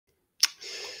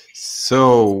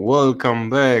So, welcome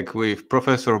back with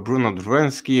Professor Bruno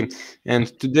Drweski, and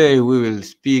today we will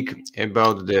speak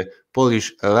about the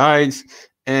Polish elites.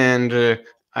 And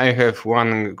I have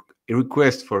one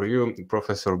request for you,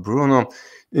 Professor Bruno.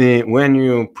 When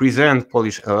you present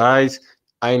Polish elites,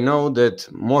 I know that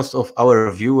most of our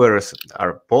viewers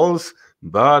are Poles,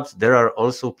 but there are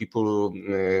also people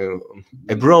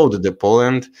abroad the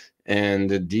Poland,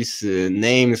 and these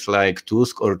names like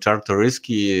Tusk or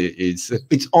Czartoryski, it's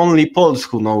only Poles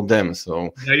who know them.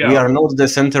 So we are not the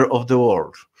center of the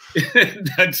world.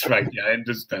 That's right. Yeah, I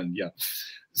understand. Yeah.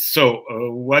 So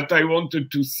what I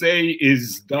wanted to say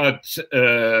is that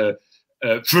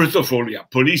first of all, yeah,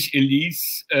 Polish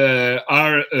elites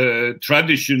are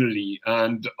traditionally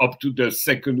and up to the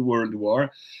Second World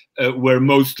War were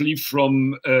mostly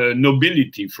from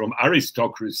nobility, from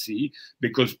aristocracy,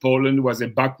 because Poland was a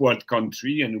backward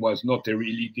country and was not a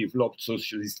really developed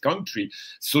socialist country.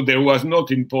 So there was not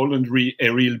in Poland a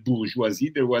real bourgeoisie,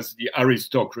 there was the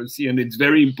aristocracy. And it's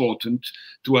very important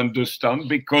to understand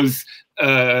because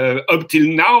up till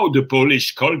now, the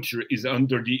Polish culture is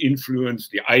under the influence,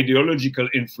 the ideological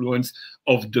influence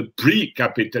of the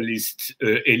pre-capitalist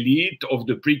elite, of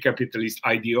the pre-capitalist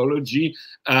ideology,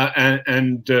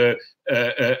 and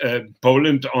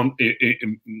Poland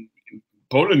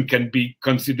can be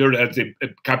considered as a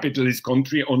capitalist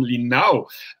country only now.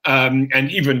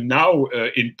 And even now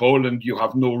in Poland, you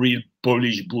have no real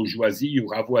Polish bourgeoisie.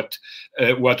 You have what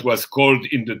was called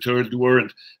in the Third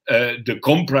World the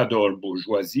comprador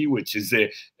bourgeoisie, which is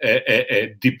a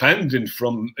dependent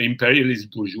from imperialist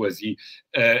bourgeoisie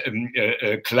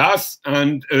class,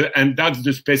 and that's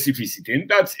the specificity. And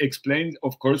that explains,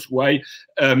 of course, why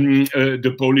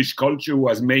the Polish culture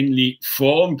was mainly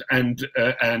formed and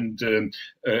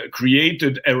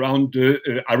created around the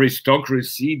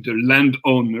aristocracy, the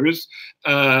landowners,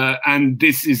 and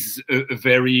this is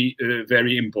very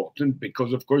important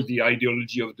because, of course, the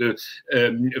ideology of the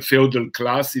feudal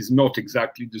class is not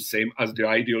exactly the same as the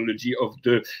ideology of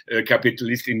the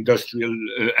capitalist, industrial,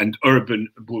 and urban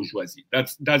bourgeoisie.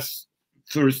 That's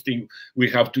first thing we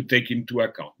have to take into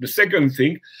account. The second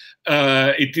thing,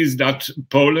 it is that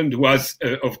Poland was,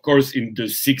 of course, in the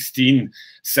 16th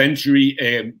century,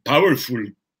 a powerful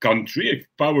country, a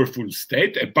powerful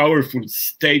state, a powerful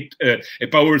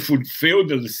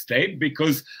feudal state,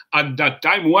 because at that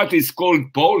time, what is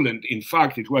called Poland, in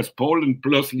fact, it was Poland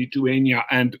plus Lithuania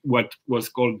and what was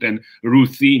called then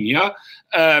Ruthenia.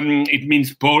 It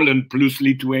means Poland plus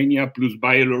Lithuania plus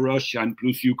Belarus and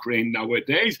plus Ukraine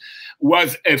nowadays,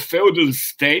 was a feudal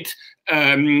state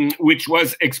which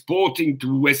was exporting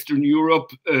to Western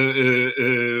Europe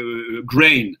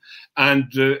grain.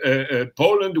 And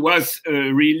Poland was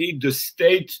really the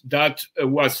state that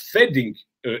was feeding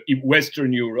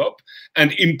Western Europe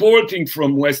and importing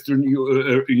from Western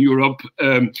Europe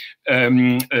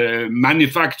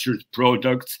manufactured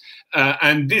products.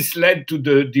 And this led to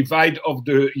the divide of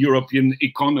the European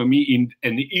economy in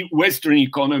an Western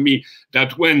economy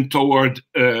that went toward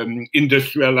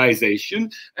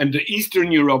industrialization, and the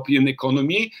Eastern European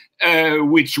economy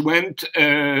which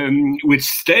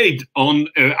stayed on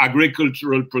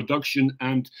agricultural production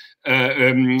and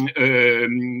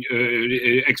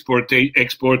export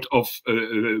of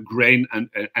grain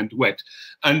and wheat.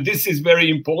 And this is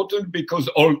very important because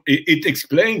it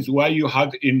explains why you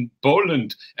had in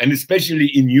Poland, and especially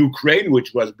in Ukraine,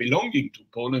 which was belonging to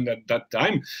Poland at that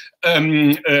time,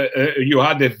 you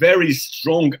had a very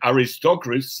strong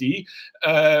aristocracy,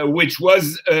 which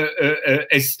was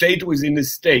a state within a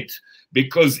state.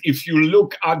 Because if you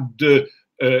look at the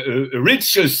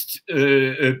richest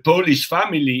Polish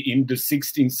family in the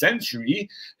 16th century,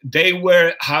 they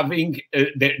were having,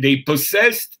 they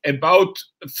possessed about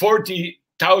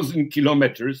 40,000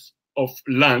 kilometers of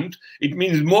land. It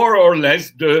means more or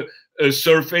less the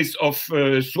surface of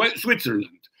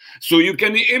Switzerland. So you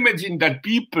can imagine that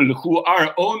people who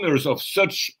are owners of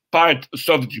such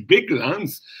big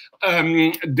lands,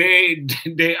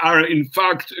 they are in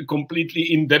fact completely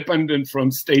independent from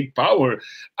state power,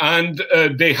 and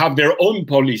they have their own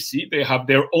policy, they have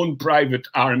their own private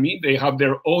army, they have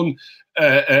their own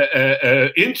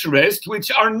interests,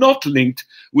 which are not linked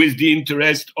with the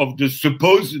interest of the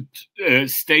supposed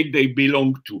state they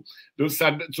belong to.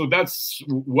 So that's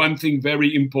one thing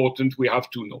very important we have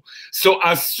to know. So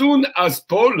as soon as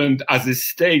Poland as a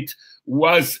state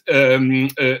was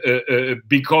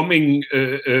beginning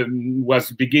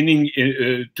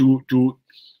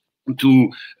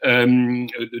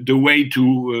the way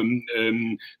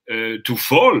to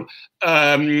fall.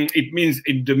 It means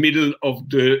in the middle of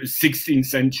the 16th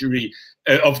century,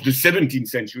 of the 17th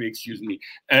century, excuse me,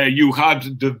 you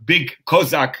had the big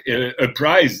Cossack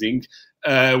uprising,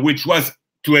 which was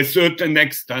to a certain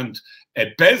extent a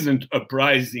peasant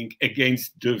uprising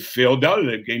against the feudal,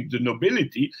 against the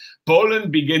nobility.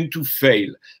 Poland began to fail.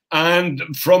 And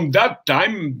from that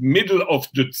time, middle of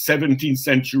the 17th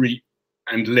century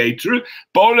and later,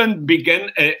 Poland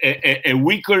began a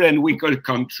weaker and weaker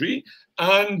country.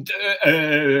 And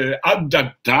at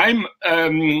that time,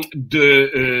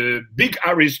 the big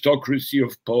aristocracy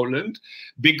of Poland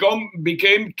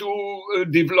became to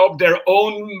develop their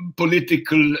own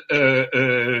political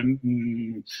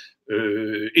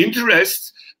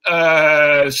interests,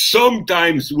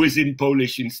 sometimes within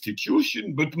Polish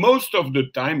institutions, but most of the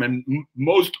time and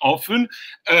most often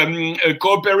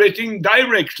cooperating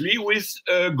directly with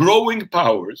growing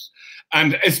powers.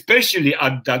 And especially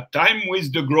at that time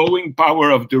with the growing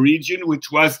power of the region, which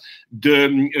was the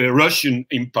Russian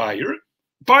Empire.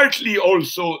 Partly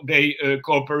also they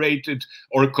cooperated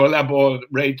or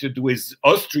collaborated with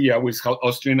Austria, with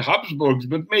Austrian Habsburgs,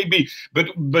 but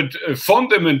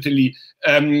fundamentally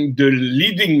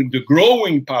the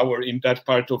growing power in that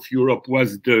part of Europe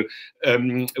was the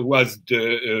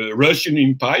Russian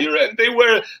Empire, and they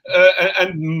were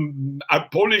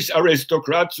Polish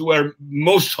aristocrats were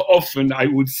most often, I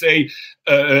would say,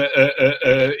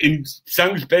 in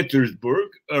St. Petersburg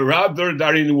rather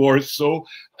than in Warsaw,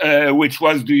 which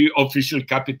was the official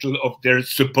capital of their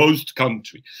supposed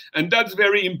country. And that's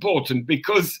very important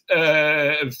because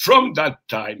from that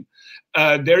time,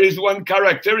 there is one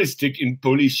characteristic in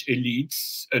Polish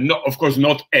elites, of course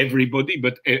not everybody,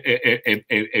 but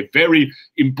a very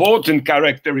important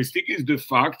characteristic is the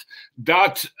fact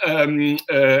that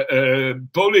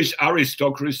Polish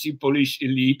aristocracy, Polish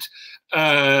elite,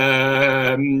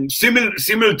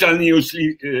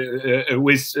 simultaneously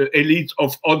with elites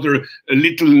of other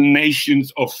little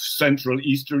nations of Central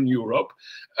Eastern Europe,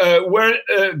 were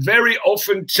very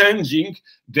often changing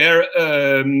their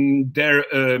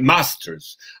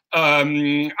masters.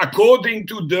 According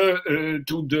to the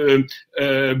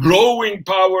growing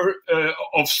power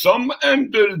of some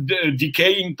and the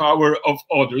decaying power of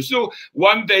others. So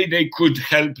one day they could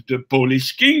help the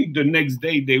Polish king, the next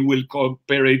day they will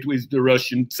cooperate with the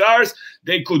Russian Tsars,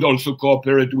 they could also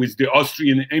cooperate with the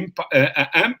Austrian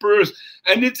emperors.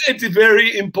 And it's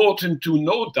very important to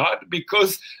know that,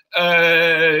 because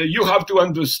you have to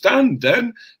understand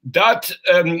then that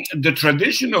the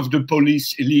tradition of the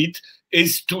Polish elite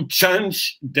is to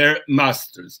change their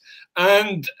masters.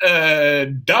 And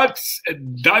that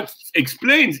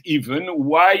explains even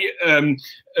why,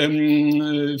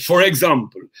 for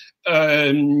example,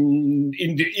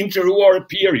 in the interwar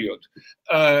period,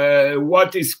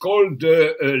 what is called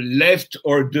the left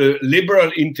or the liberal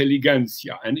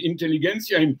intelligentsia. And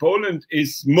intelligentsia in Poland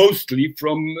is mostly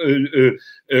from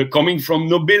coming from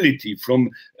nobility,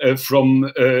 from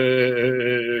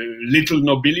little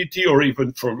nobility or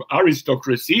even from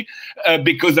aristocracy,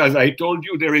 because as I told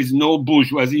you, there is no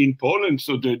bourgeoisie in Poland,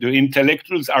 so the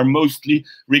intellectuals are mostly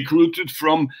recruited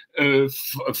from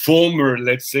former,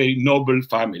 let's say, noble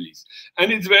families,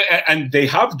 and they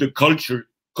have the culture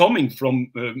coming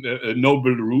from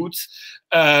noble roots,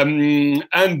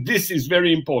 and this is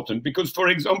very important because, for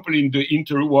example, in the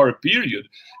interwar period,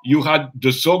 you had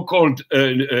the so-called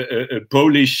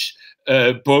Polish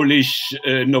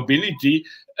nobility.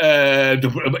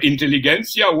 The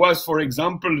intelligentsia was, for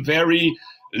example, very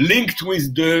linked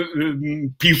with the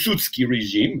Piłsudski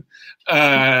regime,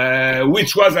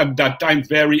 which was at that time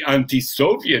very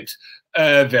anti-Soviet,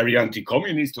 very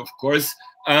anti-communist, of course.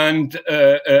 And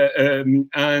at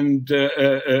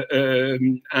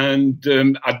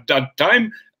that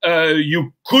time,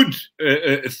 you could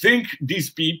think these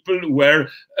people were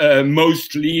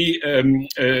mostly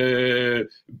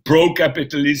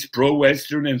pro-capitalist,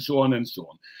 pro-Western, and so on and so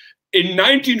on. In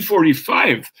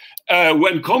 1945,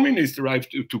 when communists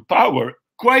arrived to power,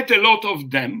 quite a lot of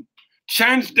them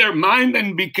changed their mind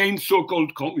and became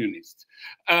so-called communists.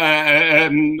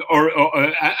 And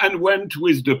went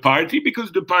with the party,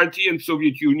 because the party and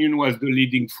Soviet Union was the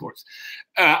leading force.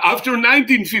 After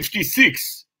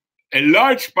 1956, a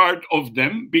large part of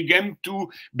them began to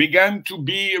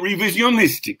be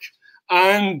revisionistic.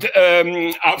 And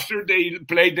after they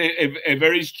played a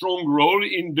very strong role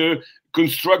in the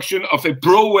construction of a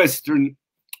pro-Western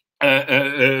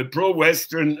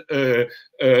pro-Western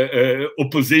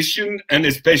opposition, and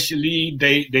especially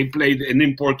they played an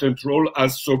important role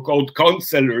as so-called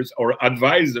counselors or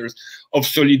advisors of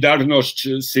Solidarność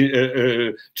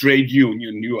trade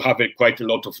union. You have quite a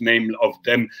lot of names of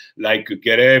them, like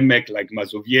Geremek, like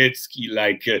Mazowiecki,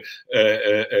 like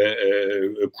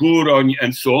Kuroń,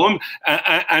 and so on.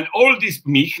 And all these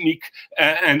Michnik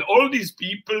and all these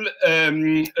people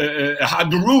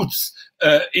had roots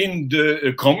in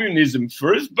the communism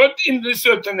first, but in a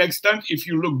certain extent, if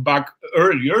you look back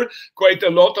earlier, quite a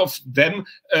lot of them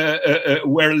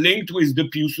were linked with the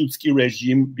Piłsudski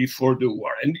regime before the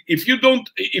war. And if you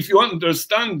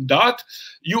understand that,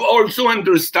 you also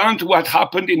understand what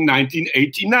happened in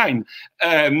 1989.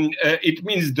 It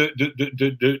means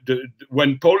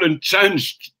when Poland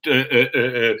changed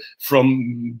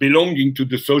from belonging to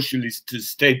the socialist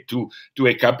state to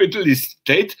a capitalist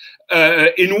state,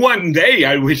 in one day,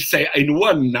 I will say, in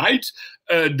one night,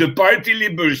 the party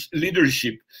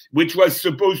leadership, which was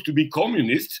supposed to be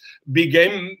communists,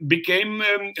 became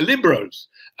liberals,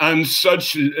 and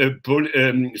such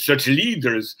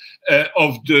leaders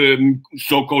of the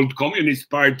so-called communist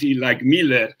party, like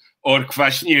Miller or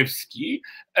Kwaśniewski,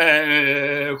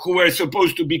 who were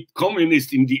supposed to be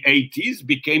communist in the 80s,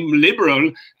 became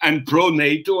liberal and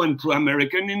pro-NATO and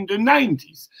pro-American in the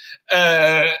 90s.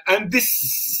 And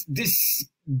this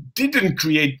didn't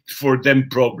create for them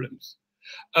problems.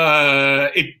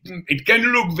 It can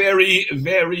look very,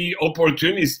 very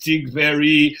opportunistic,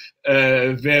 very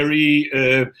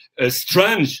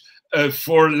strange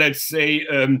for, let's say,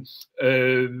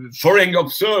 foreign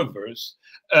observers,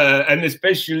 and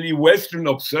especially Western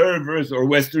observers or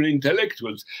Western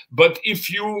intellectuals. But if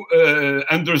you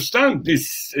understand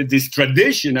this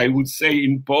tradition, I would say,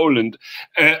 in Poland,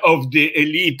 of the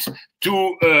elite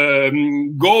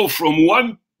to go from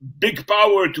one big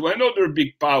power to another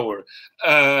big power,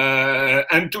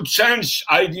 and to change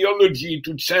ideology,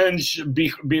 to change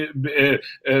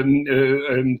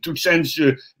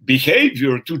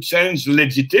behavior, to change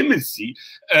legitimacy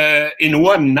in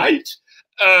one night,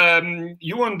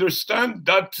 you understand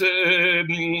that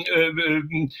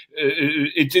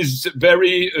it is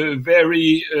very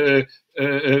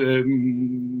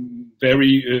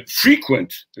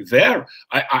frequent there.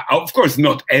 Of course,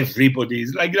 not everybody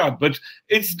is like that, but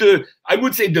it's I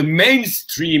would say, the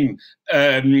mainstream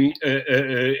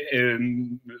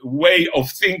way of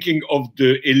thinking of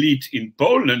the elite in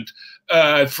Poland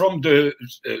from the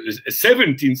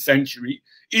 17th century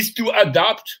is to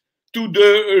adapt to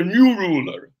the new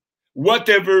ruler,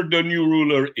 whatever the new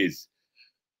ruler is.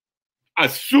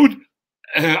 As soon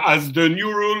as the new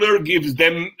ruler gives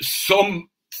them some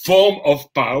form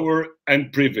of power and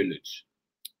privilege.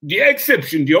 The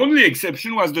only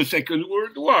exception was the Second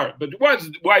World War. But why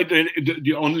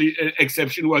the only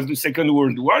exception was the Second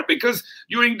World War? Because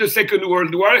during the Second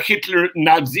World War, Hitler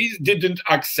Nazis didn't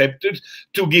accept it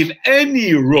to give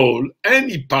any role,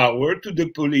 any power to the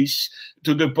Polish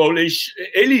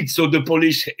elite. So the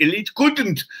Polish elite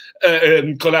couldn't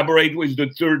collaborate with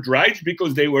the Third Reich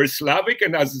because they were Slavic,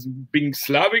 and as being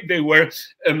Slavic, they were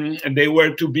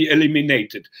to be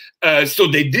eliminated. So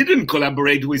they didn't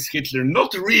collaborate with Hitler,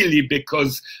 not really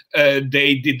because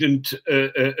they didn't.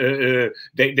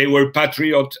 They were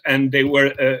patriot, and they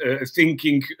were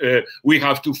thinking we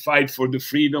have to fight for the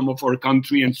freedom of our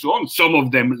country and so on. Some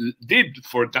of them did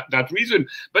for that reason,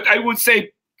 but I would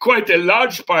say quite a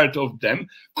large part of them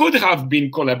could have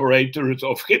been collaborators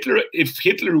of Hitler if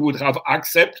Hitler would have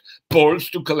accepted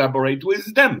Poles to collaborate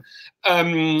with them.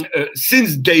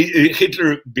 Since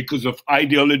Hitler, because of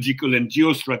ideological and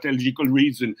geostrategical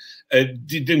reason,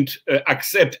 didn't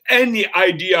accept any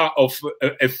idea of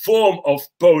a form of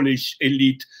Polish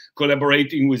elite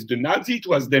collaborating with the Nazis, it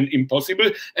was then impossible.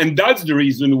 And that's the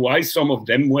reason why some of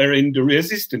them were in the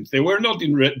resistance. They were not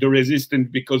in the resistance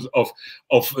because of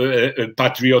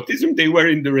patriotism. They were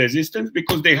in the resistance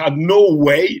because they had no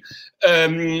way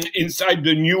inside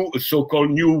the new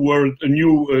so-called new world,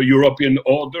 new European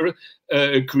order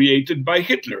created by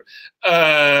Hitler.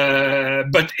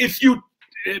 But if you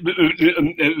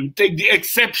take the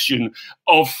exception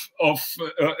of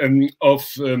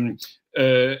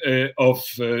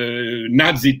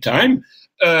Nazi time,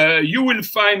 you will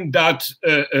find that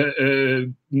a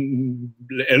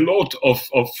lot of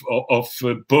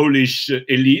Polish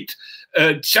elite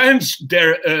changed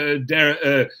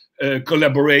their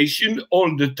collaboration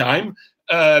all the time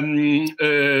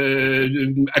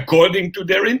according to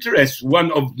their interests.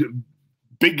 One of the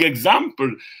big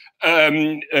example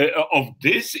of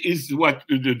this is what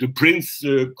the prince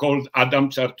called Adam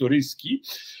Czartoryski.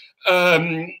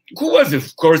 who was,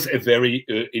 of course, a very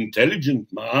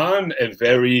intelligent man, a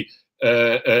very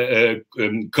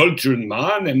cultured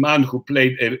man, a man who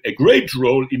played a great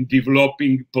role in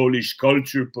developing Polish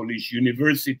culture, Polish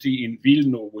university in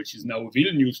Vilno, which is now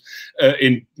Vilnius,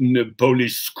 in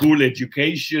Polish school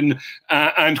education,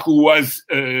 and who was,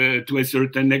 to a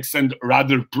certain extent,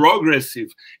 rather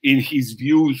progressive in his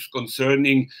views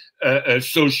concerning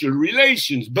social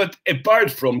relations. But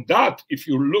apart from that, if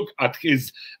you look at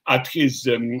his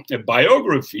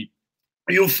biography,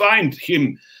 you find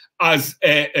him as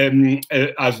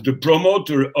the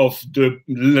promoter of the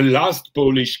last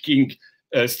Polish king,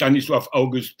 Stanisław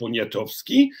August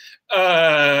Poniatowski,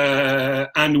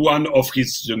 and one of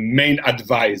his main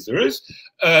advisors.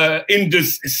 In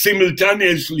this,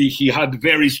 simultaneously, he had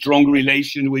very strong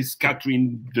relation with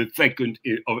Catherine II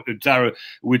Tsar,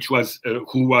 who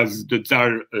was the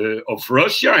Tsar of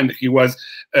Russia, and he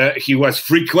was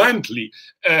frequently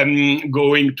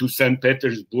going to St.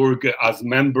 Petersburg as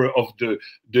member of the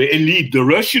elite, the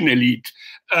Russian elite.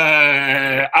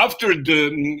 After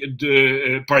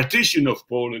the partition of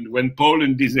Poland, when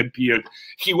Poland disappeared,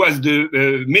 he was the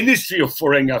Ministry of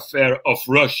Foreign Affairs of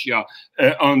Russia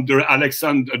under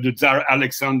the Tsar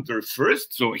Alexander I.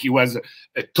 So he was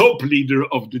a top leader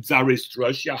of the Tsarist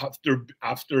Russia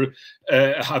after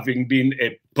having been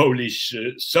a Polish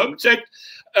subject.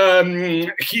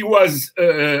 He was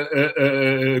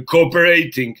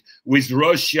cooperating with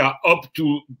Russia up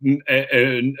to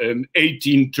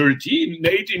 1830. In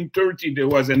 1830, there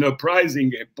was an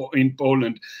uprising in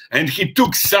Poland, and he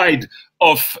took side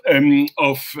of the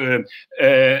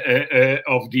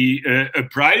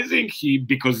uprising.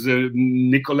 Because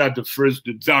Nicola I, the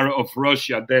Tsar of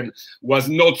Russia, then was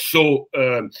not so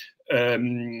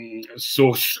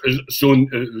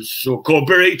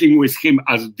cooperating with him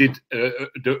as did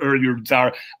the earlier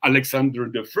Tsar Alexander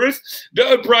I.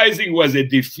 The uprising was a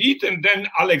defeat, and then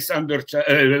Adam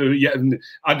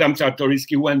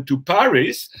Czartoryski went to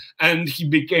Paris, and he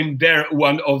became there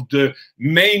one of the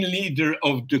main leader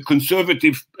of the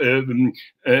conservative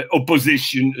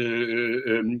opposition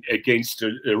against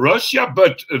Russia,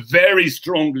 but very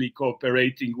strongly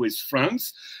cooperating with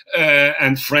France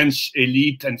and French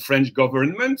elite and French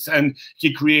governments, and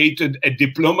he created a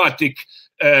diplomatic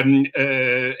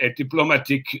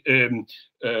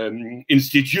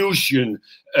institution,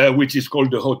 which is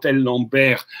called the Hôtel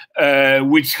Lambert,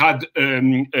 which had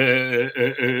a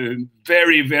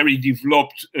very, very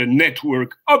developed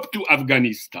network up to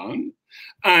Afghanistan.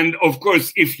 And of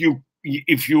course, if you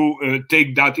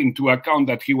take that into account,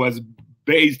 that he was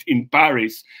based in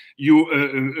Paris, you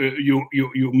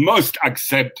must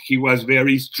accept he was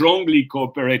very strongly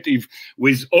cooperative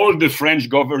with all the French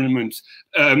governments,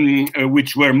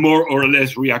 which were more or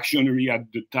less reactionary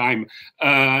at the time.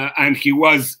 And he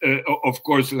was, of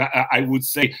course, I would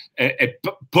say, a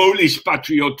Polish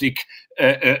patriotic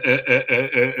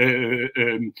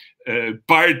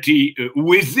party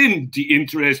within the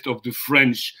interest of the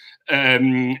French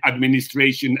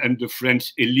administration and the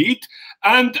French elite.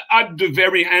 And at the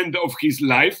very end of his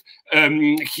life,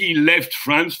 he left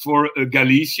France for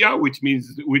Galicia, which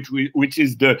is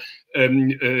the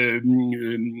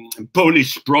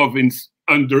Polish province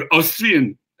under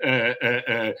Austrian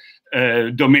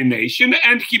domination,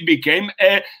 and he became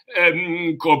a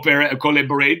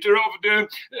collaborator of the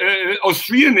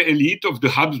Austrian elite of the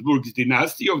Habsburg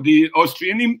dynasty of the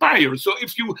Austrian Empire. So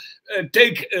if you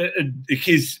take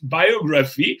his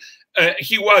biography,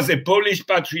 he was a Polish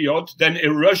patriot, then a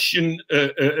Russian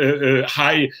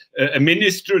high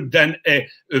minister, then a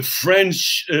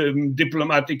French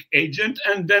diplomatic agent,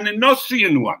 and then an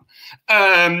Austrian one.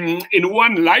 In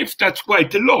one life, that's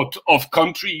quite a lot of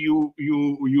country you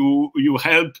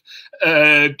help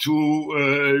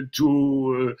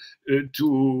to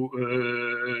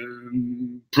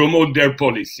promote their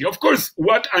policy. Of course,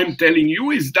 what I'm telling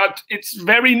you is that it's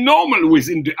very normal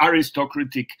within the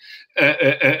aristocratic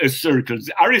circles.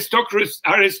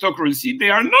 Aristocracy, they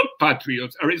are not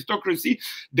patriots. Aristocracy,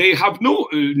 they have no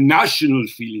national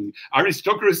feeling.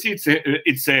 Aristocracy,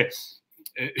 it's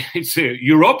a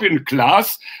European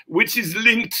class which is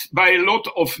linked by a lot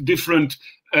of different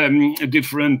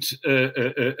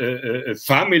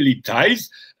family ties,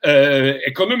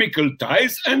 economical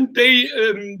ties, and they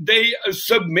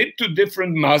submit to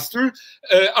different masters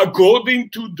according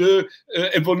to the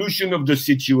evolution of the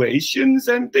situations,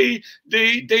 and they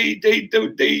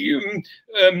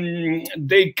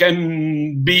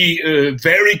can be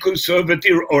very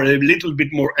conservative or a little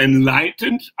bit more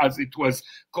enlightened, as it was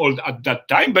called at that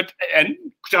time. And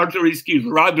Czartoryski is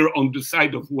rather on the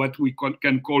side of what we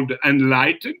can call the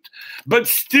enlightened, but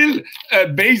still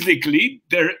basically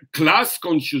their class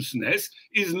consciousness consciousness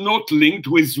is not linked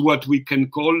with what we can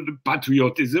call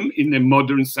patriotism in a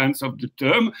modern sense of the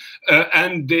term,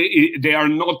 and they are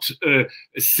not a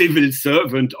civil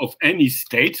servant of any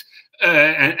state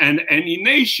and any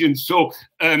nation. So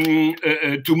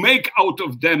to make out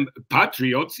of them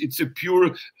patriots, it's a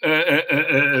pure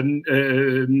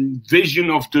vision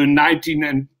of the 19th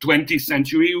and 20th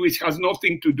century, which has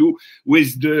nothing to do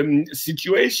with the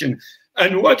situation.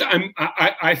 And what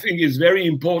I think is very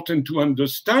important to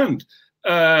understand,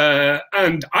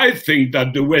 and I think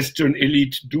that the Western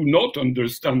elite do not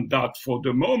understand that for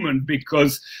the moment,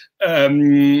 because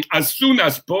as soon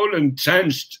as Poland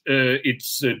changed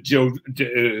its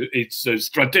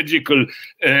strategical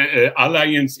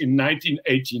alliance in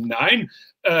 1989,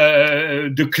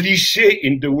 the cliché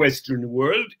in the Western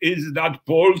world is that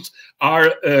Poles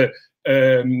are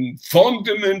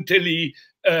fundamentally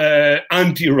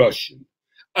anti-Russian,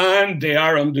 and they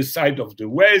are on the side of the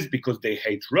West because they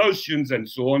hate Russians, and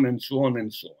so on and so on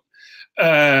and so on.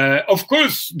 Of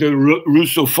course, the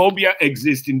Russophobia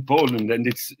exists in Poland, and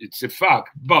it's a fact.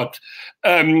 But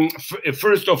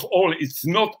first of all, it's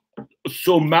not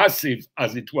so massive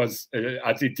as it was,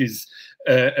 as it is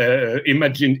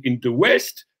imagined in the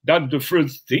West. That's the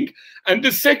first thing. And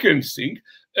the second thing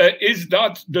is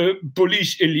that the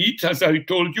Polish elite, as I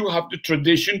told you, have the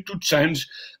tradition to change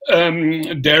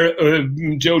their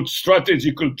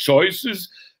geostrategical choices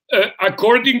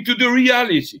according to the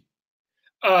reality.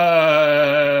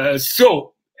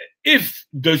 So if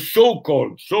the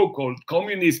so-called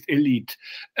communist elite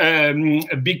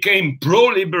became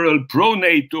pro-liberal,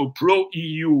 pro-NATO,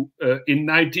 pro-EU in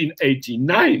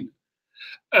 1989,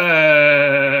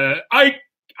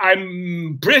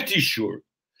 I'm pretty sure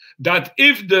that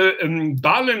if the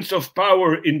balance of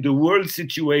power in the world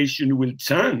situation will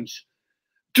change,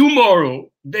 tomorrow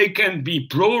they can be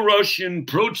pro-Russian,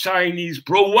 pro-Chinese,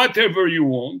 pro-whatever you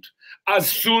want, as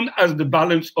soon as the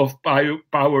balance of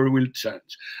power will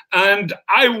change. And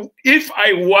if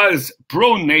I was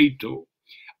pro-NATO,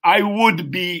 I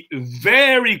would be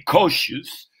very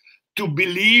cautious to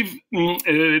believe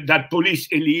that Polish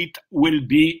elite will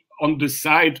be on the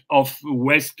side of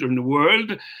Western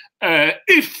world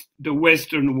if the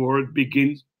Western world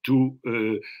begins to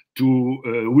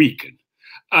weaken.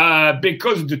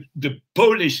 Because the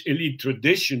Polish elite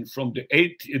tradition from the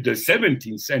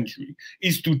 17th century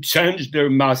is to change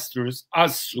their masters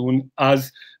as soon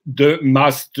as the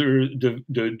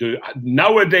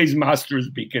nowadays masters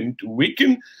begin to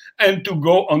weaken, and to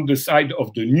go on the side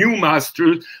of the new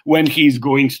master when he's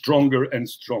going stronger and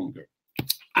stronger.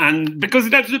 And because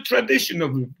that's the tradition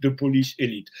of the Polish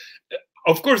elite.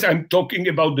 Of course, I'm talking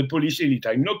about the Polish elite.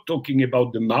 I'm not talking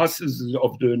about the masses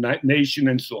of the nation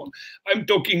and so on. I'm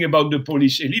talking about the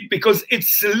Polish elite because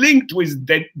it's linked with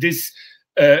this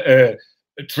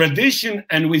tradition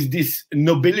and with this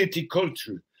nobility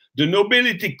culture. The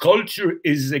nobility culture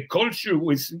is a culture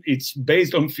it's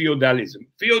based on feudalism.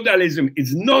 Feudalism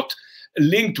is not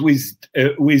linked with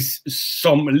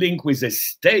some link with a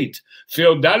state.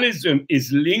 Feudalism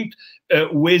is linked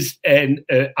with an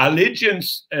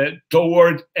allegiance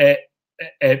toward a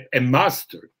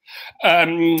master.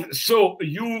 So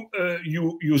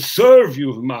you serve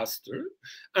your master,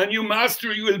 and your master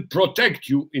will protect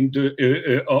you in the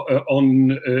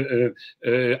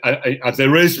as a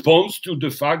response to the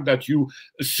fact that you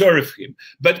serve him.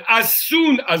 But as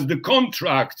soon as the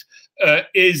contract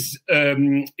is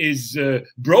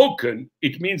broken,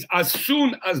 it means as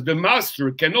soon as the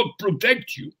master cannot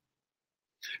protect you,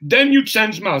 then you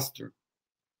change master.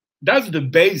 That's the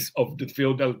base of the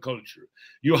feudal culture.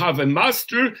 You have a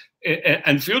master,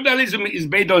 and feudalism is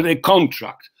based on a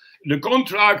contract. The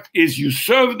contract is you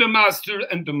serve the master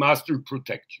and the master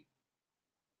protects you.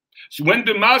 So when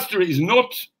the master is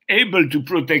not able to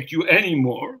protect you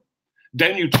anymore,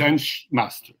 then you change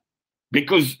master,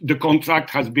 because the contract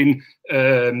has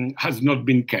not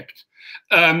been kept.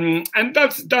 And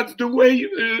that's the way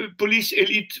Polish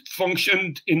elite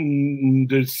functioned in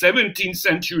the 17th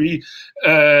century,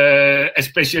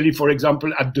 especially, for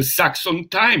example, at the Saxon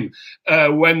time,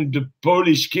 when the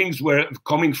Polish kings were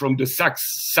coming from the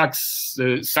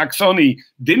Saxony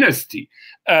dynasty.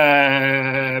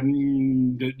 The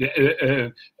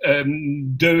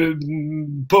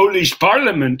Polish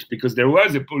parliament, because there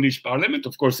was a Polish parliament,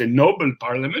 of course, a noble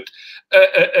parliament,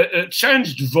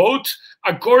 changed vote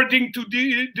according to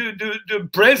the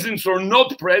presence or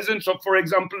not presence of, for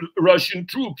example, Russian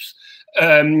troops.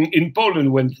 in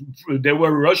Poland when there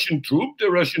were Russian troops. The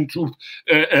Russian troops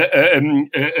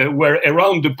were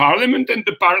around the parliament, and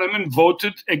the parliament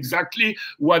voted exactly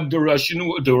what the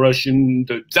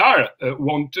Tsar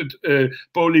wanted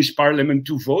Polish parliament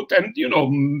to vote. And the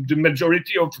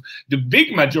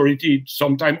big majority,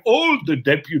 sometimes all the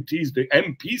deputies, the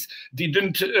MPs,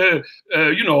 didn't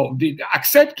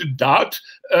accepted that.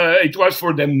 It was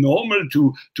for them normal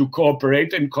to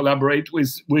cooperate and collaborate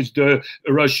with the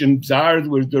Russian Tsar,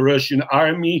 with the Russian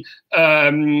army,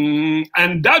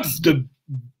 and that's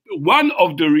one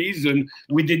of the reasons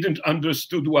we didn't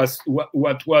understood what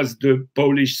was the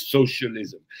Polish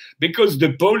socialism, because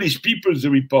the Polish People's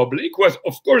Republic was,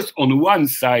 of course, on one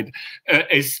side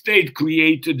a state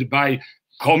created by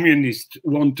communists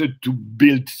wanted to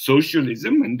build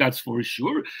socialism, and that's for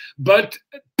sure. But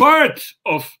part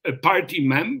of party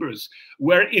members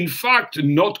were in fact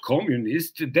not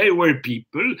communists. They were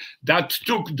people that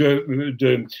took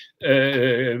the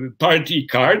party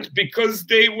card because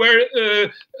they were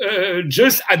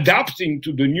just adapting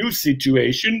to the new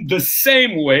situation the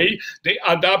same way they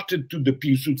adapted to the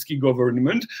Piłsudski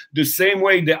government, the same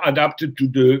way they adapted to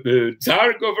the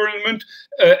Tsar government,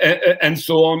 and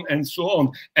so on and so on.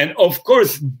 And of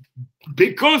course,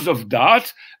 because of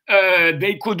that,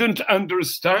 they couldn't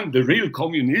understand, the real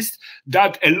communists,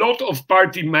 that a lot of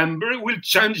party members will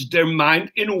change their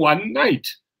mind in one night,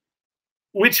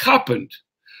 which happened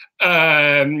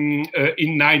in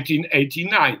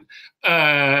 1989.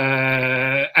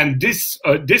 And this,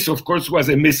 of course, was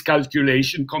a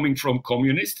miscalculation coming from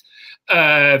communists,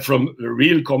 from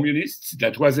real communists.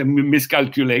 That was a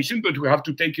miscalculation, but we have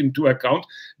to take into account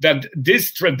that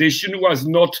this tradition was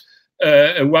not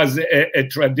a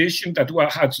tradition that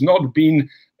has not been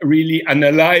really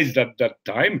analyzed at that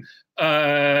time.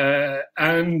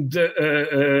 And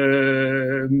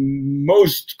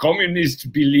most communists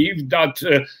believe that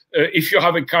if you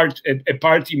have a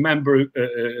party member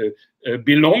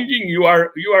belonging, you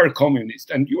are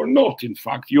communist, and you are not. In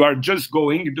fact, you are just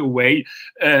going the way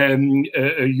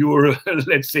your,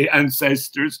 let's say,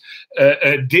 ancestors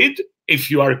did,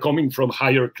 if you are coming from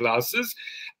higher classes.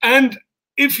 And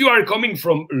if you are coming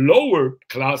from lower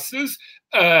classes,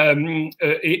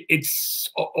 it's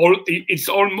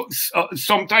almost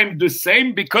sometimes the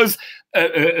same, because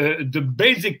the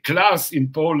basic class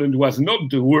in Poland was not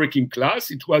the working class,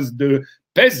 it was the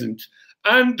peasant.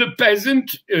 And the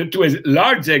peasant, to a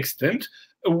large extent,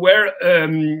 were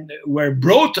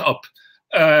brought up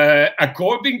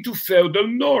according to feudal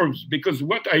norms, because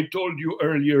what I told you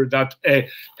earlier, that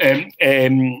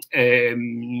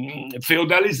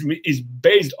feudalism is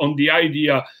based on the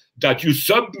idea that you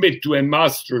submit to a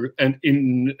master, and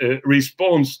in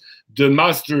response, the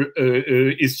master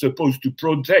is supposed to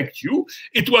protect you.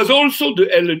 It was also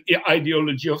the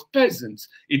ideology of peasants.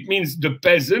 It means the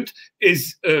peasant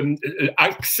is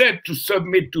accept to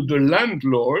submit to the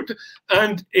landlord,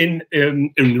 and in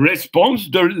response,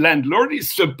 the landlord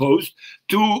is supposed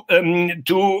to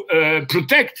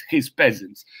protect his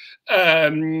peasants.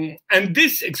 And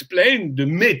this explained the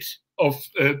myth of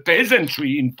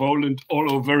peasantry in Poland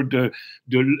all over the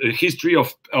history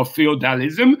of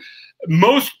feudalism.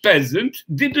 Most peasants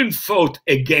didn't vote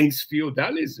against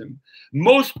feudalism.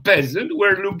 Most peasants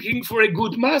were looking for a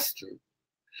good master.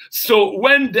 So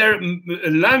when their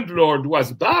landlord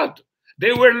was bad,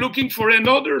 they were looking for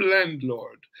another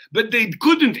landlord. But they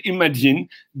couldn't imagine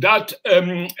that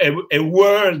a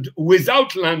world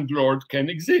without landlord can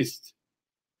exist.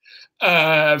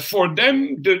 For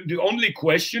them, the only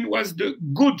question was the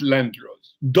good landlord,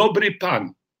 dobry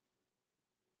pan.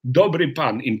 Dobry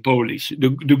pan in Polish,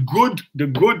 the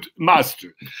good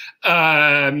master.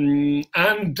 That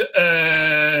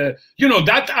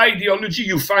ideology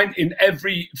you find in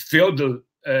every feudal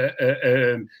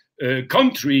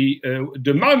country.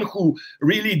 The man who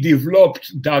really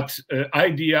developed that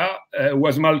idea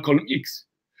was Malcolm X,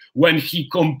 when he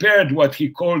compared what he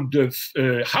called the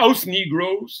house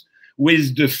Negroes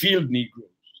with the field Negroes.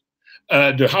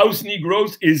 The house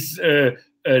Negroes is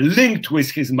linked with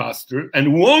his master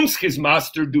and wants his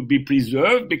master to be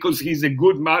preserved because he's a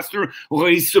good master, or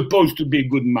he's supposed to be a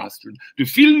good master. The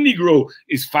field Negro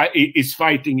is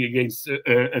fighting against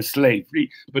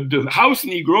slavery, but the house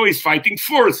Negro is fighting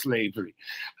for slavery,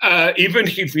 even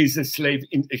if he's a slave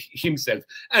himself.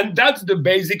 And that's the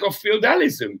basic of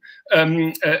feudalism.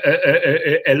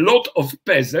 A lot of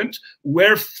peasants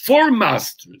were for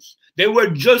masters. They were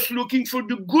just looking for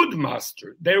the good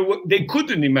master. They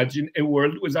couldn't imagine a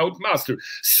world without master.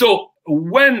 So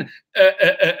when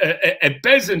a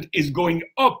peasant is going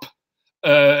up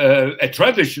a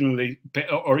traditionally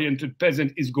oriented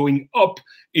peasant is going up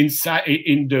inside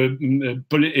in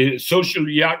the social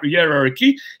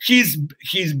hierarchy,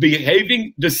 he's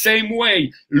behaving the same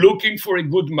way, looking for a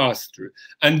good master.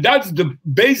 And that's the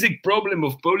basic problem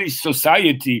of Polish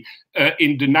society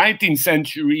in the 19th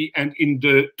century and in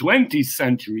the 20th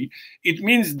century. It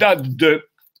means that the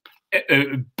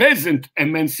peasant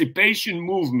emancipation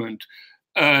movement,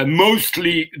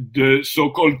 mostly the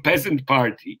so-called peasant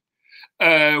party,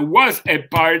 was a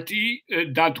party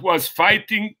that was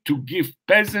fighting to give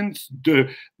peasants the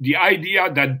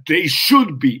idea that they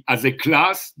should be, as a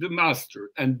class, the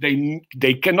master, and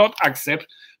they cannot accept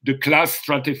the class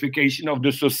stratification of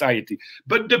the society.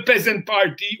 But the peasant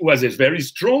party was a very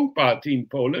strong party in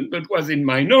Poland, but was in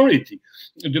minority.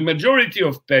 The majority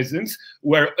of peasants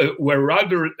were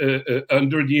rather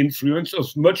under the influence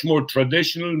of much more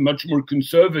traditional, much more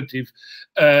conservative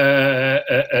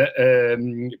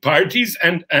parties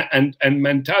and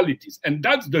mentalities. And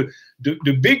that's the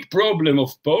big problem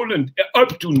of Poland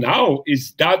up to now,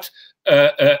 is that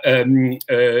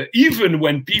even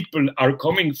when people are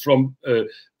coming from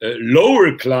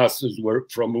lower classes,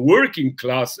 from working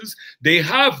classes, they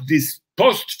have this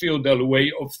post-feudal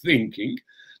way of thinking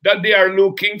that they are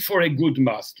looking for a good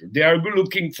master. They are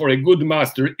looking for a good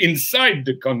master inside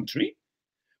the country,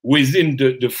 within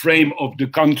the frame of the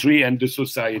country and the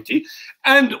society.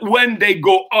 And when they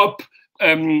go up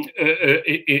on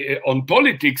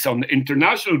politics, on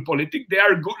international politics, they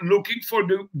are looking for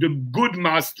the good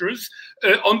masters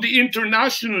on the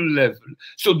international level.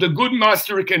 So the good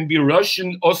master can be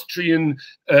Russian, Austrian,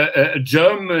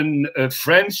 German,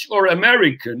 French, or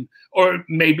American, or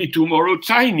maybe tomorrow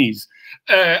Chinese.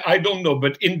 I don't know,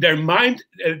 but in their mind,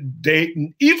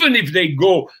 even if they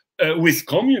go with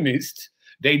communists,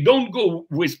 they don't go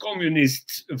with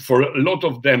communists, for a lot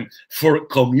of them, for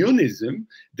communism.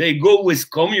 They go with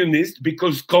communists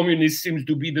because communists seem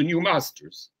to be the new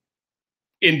masters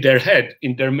in their head,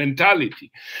 in their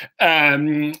mentality.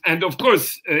 And of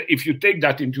course, if you take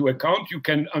that into account, you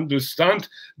can understand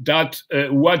that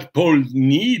what Poland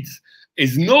needs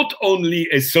is not only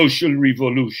a social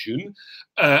revolution,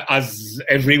 as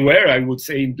everywhere, I would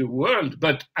say, in the world,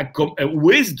 but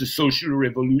with the social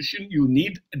revolution, you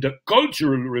need the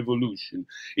cultural revolution.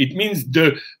 It means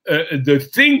the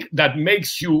thing that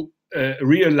makes you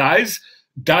realize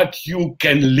that you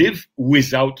can live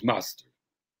without master.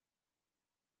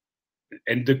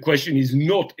 And the question is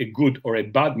not a good or a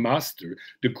bad master.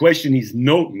 The question is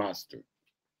no master.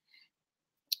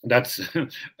 That's,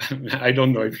 I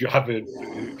don't know if you have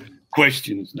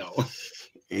questions now.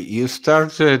 You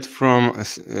started from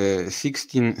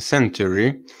 16th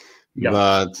century, yeah.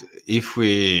 But if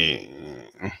we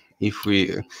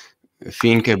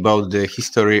think about the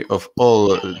history of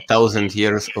all 1,000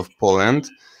 years of Poland,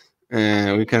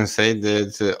 we can say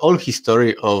that all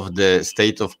history of the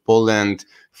state of Poland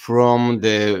from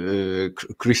the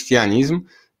Christianism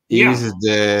is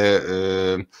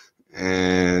that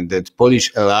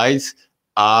Polish elites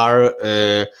are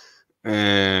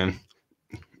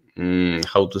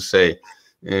how to say?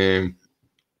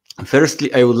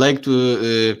 Firstly, I would like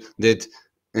to that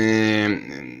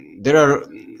there are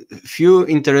few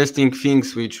interesting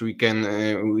things which we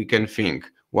can think.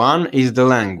 One is the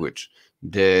language.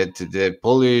 That the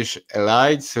Polish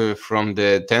elites from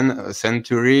the 10th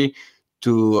century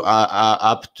to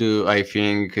up to, I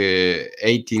think,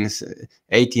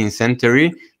 18th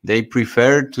century, they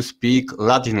prefer to speak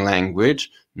Latin language,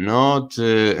 not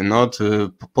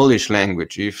Polish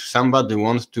language. If somebody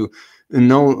wants to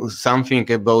know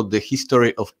something about the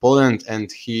history of Poland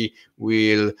and he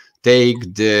will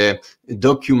take the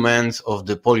documents of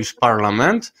the Polish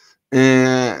parliament,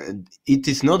 it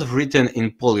is not written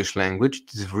in Polish language,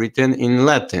 it is written in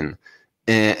Latin.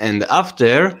 And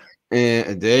after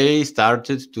they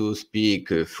started to speak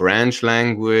French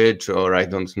language, or I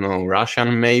don't know,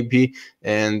 Russian maybe,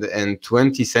 and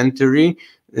 20th century,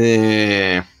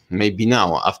 maybe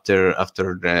now after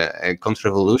the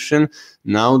counter-revolution,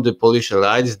 now the Polish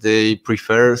elites, they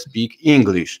prefer speak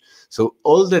English. So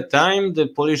all the time the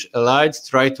Polish elites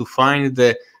try to find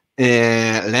the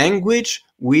language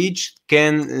which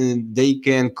they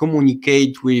can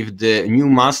communicate with the new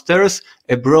masters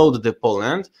abroad the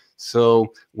Poland.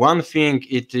 So one thing,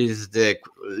 it is the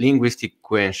linguistic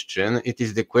question. It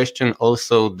is the question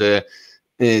also the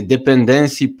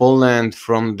dependency Poland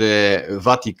from the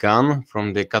Vatican,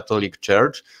 from the Catholic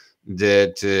Church,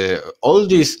 that all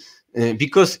this,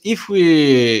 because if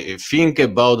we think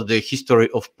about the history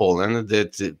of Poland,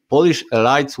 that Polish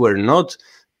elites were not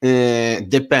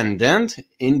dependent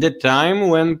in the time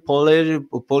when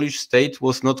Polish state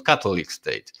was not Catholic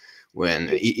state. when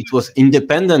it was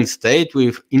independent state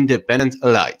with independent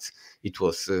allies. It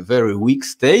was a very weak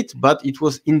state, but it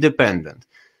was independent.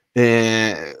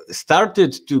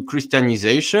 Started to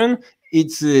Christianization.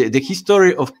 It's the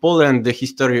history of Poland, the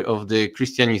history of the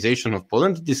Christianization of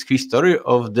Poland, this history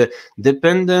of the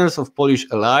dependence of Polish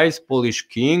allies, Polish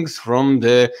kings from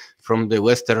the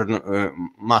Western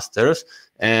masters.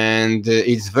 And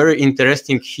it's very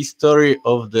interesting history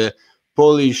of the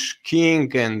Polish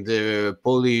king and the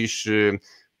Polish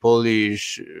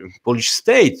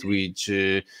state,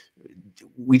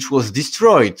 which was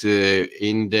destroyed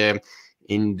in the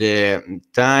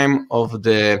time of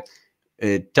the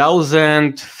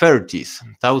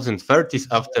 1030s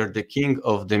after the king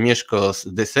of the Mieszko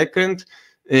II.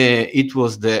 It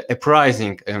was the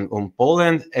uprising on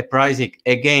Poland, uprising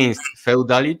against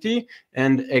feudality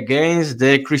and against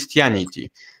the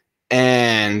Christianity.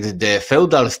 And the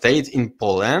feudal state in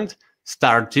Poland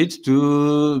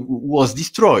was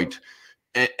destroyed.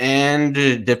 And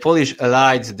the Polish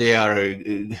allies, they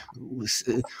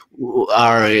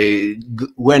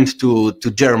went to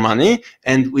Germany,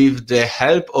 and with the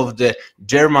help of the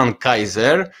German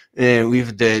Kaiser,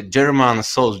 with the German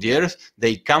soldiers,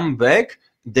 they come back.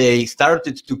 They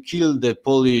started to kill the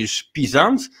Polish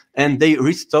peasants, and they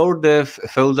restored the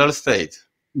feudal state.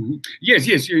 Mm-hmm. Yes,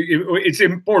 it's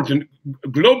important.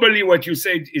 Globally, what you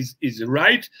said is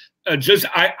right.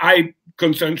 I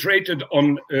concentrated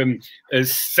on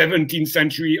 17th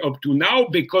century up to now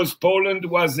because Poland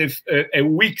was a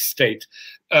weak state.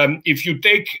 If you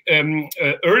take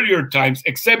earlier times,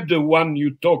 except the one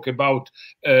you talk about,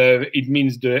 it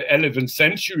means the 11th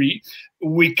century,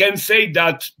 we can say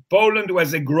that Poland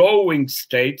was a growing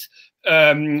state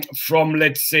from,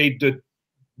 let's say, the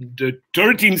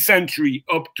 13th century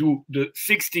up to the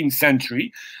 16th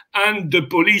century, and the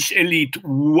Polish elite,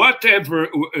 whatever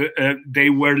they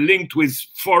were linked with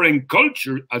foreign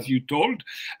culture, as you told,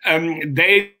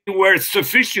 they were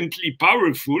sufficiently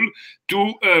powerful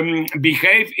to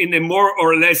behave in a more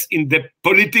or less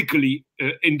politically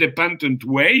independent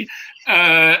way,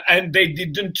 and they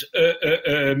didn't.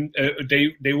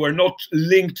 They were not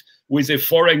linked with a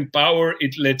foreign power.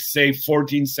 Let's say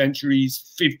 14th century,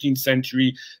 15th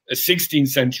century, 16th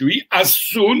century. As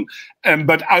soon as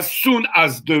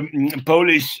the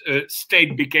Polish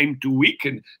state became too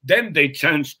weakened, then they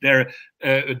changed their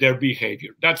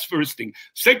behavior. That's first thing.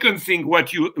 Second thing,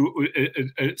 what you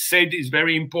said is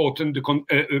very important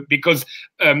because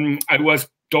I was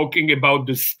talking about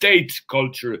the state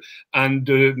culture and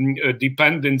the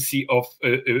dependency of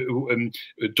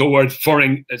toward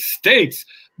foreign states.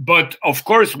 But of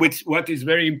course, what is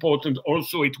very important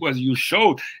also, you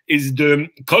showed, is the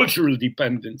cultural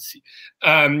dependency.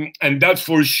 And that's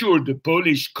for sure the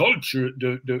Polish culture,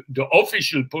 the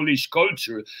official Polish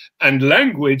culture and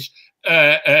language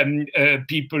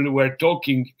people were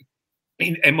talking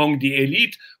among the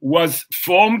elite was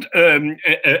formed under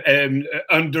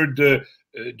the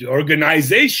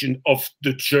organization of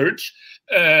the church,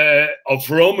 of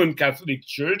Roman Catholic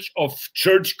Church, of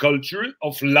church culture,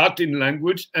 of Latin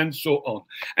language, and so on.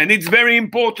 And it's very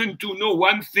important to know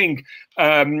one thing,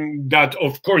 that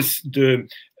of course they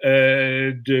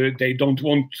don't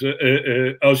want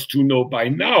us to know by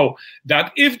now,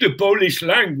 that if the Polish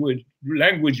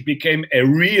language became a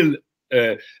real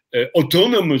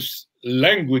autonomous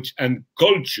language and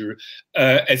culture,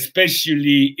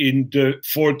 especially in the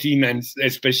 14th and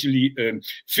especially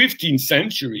 15th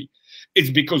century,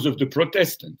 it's because of the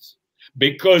Protestants.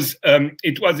 Because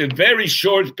it was a very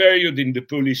short period in the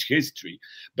Polish history,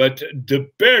 but the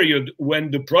period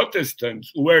when the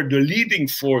Protestants were the leading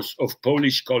force of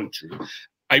Polish culture,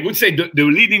 I would say the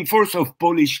leading force of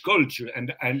Polish culture,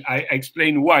 and I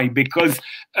explain why. Because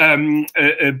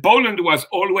Poland was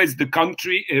always the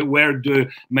country where the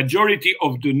majority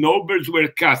of the nobles were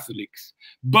Catholics.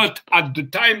 But at the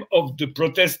time of the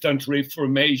Protestant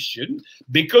Reformation,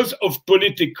 because of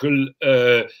political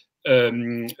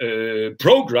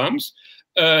programs,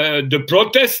 the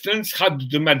Protestants had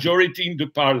the majority in the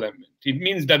parliament. It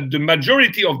means that the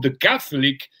majority of the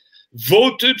Catholic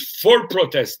voted for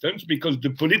Protestants because the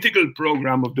political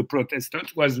program of the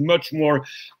Protestants was much more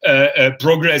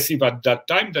progressive at that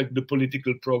time than the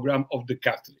political program of the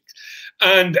Catholics.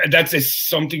 And that's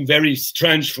something very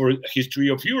strange for history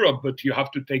of Europe, but you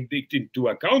have to take it into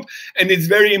account. And it's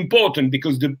very important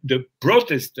because the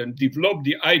Protestant developed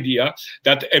the idea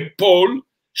that a Pole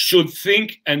should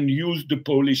think and use the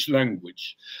Polish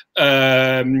language.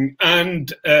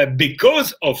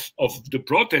 Because of the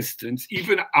Protestants,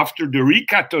 even after the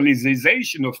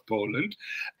recatholicization of Poland,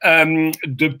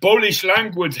 the Polish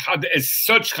language had a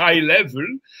such high level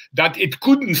that it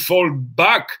couldn't fall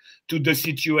back to the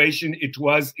situation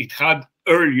it had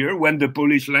earlier, when the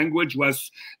Polish language was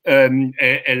a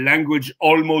language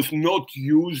almost not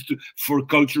used for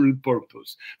cultural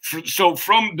purpose. So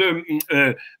from the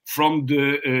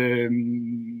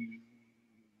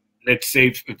let's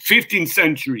say 15th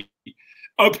century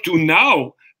up to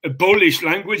now, Polish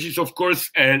language is, of course,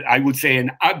 I would say,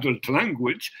 an adult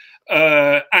language,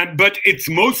 but it's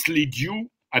mostly due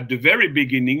at the very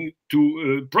beginning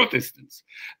to Protestants,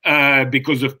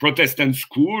 because of Protestant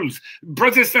schools.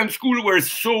 Protestant schools were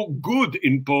so good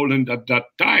in Poland at that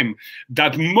time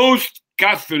that most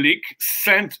Catholic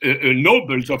sent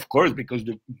nobles, of course, because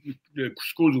the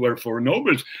schools were for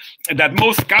nobles, that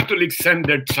most Catholics sent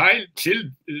their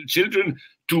children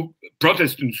to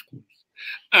Protestant schools.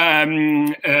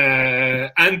 And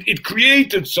it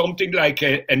created something like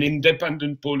an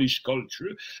independent Polish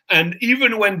culture. And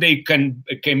even when they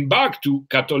came back to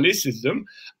Catholicism,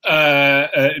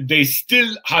 they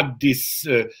still had this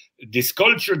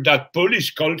culture, that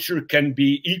Polish culture can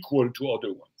be equal to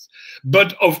other ones.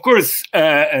 But of course,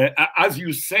 as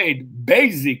you said,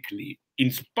 basically, in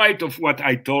spite of what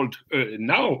I told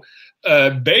now,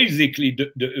 basically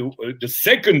the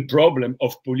second problem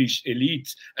of Polish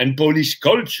elites and Polish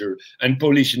culture and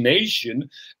Polish nation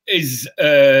is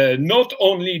not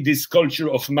only this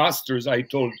culture of masters I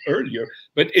told earlier,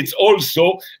 but it's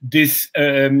also this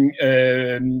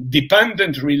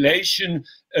dependent relation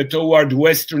toward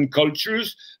Western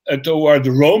cultures, toward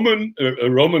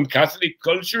Roman Catholic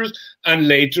cultures, and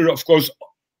later, of course,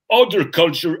 other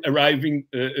culture arriving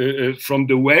from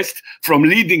the West, from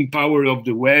leading power of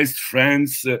the West,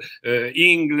 France,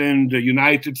 England, the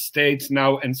United States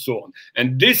now, and so on.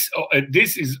 And this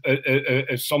is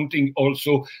something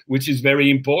also which is very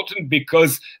important,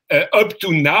 because up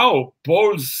to now,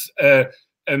 Poles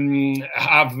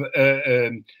have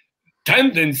a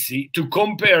tendency to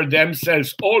compare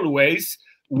themselves always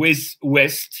with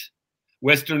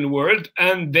Western world,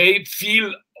 and they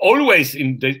feel always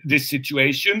in this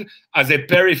situation as a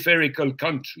peripheral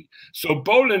country. So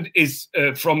Poland is,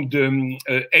 from the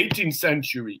 18th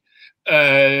century,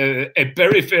 a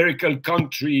peripheral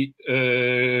country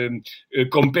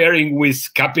comparing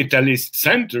with capitalist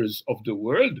centers of the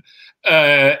world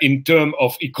in terms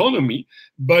of economy,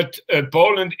 but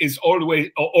Poland is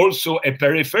always also a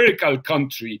peripheral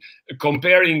country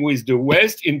comparing with the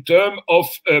West in terms of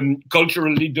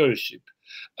cultural leadership.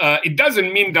 It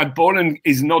doesn't mean that Poland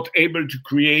is not able to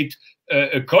create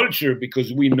a culture,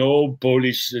 because we know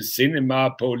Polish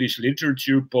cinema, Polish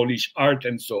literature, Polish art,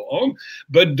 and so on.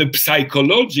 But the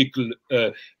psychological,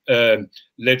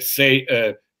 let's say,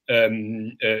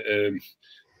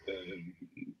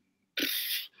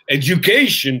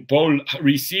 education Paul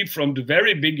received from the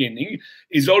very beginning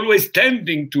is always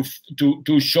tending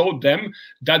to show them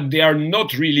that they are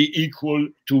not really equal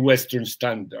to Western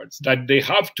standards, that they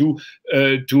have to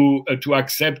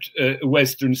accept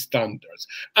Western standards.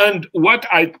 And what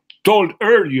I told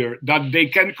earlier, that they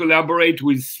can collaborate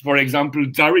with, for example,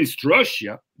 Tsarist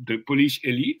Russia, the Polish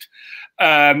elite.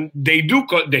 They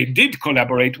did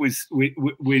collaborate with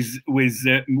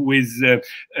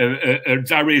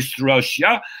Tsarist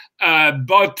Russia,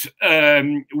 but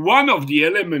one of the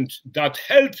elements that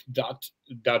helped that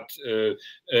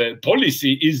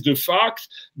policy is the fact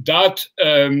that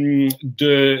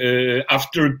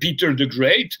after Peter the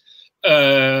Great,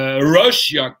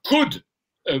 Russia could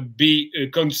be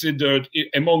considered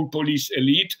among Polish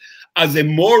elite as a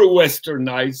more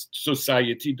westernized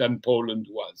society than Poland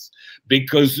was,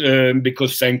 because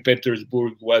St.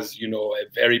 Petersburg was, a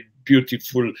very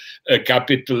beautiful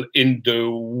capital in the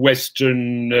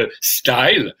Western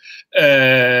style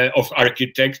of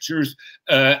architectures,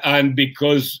 and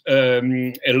because a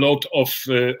lot of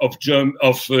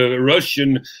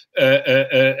Russian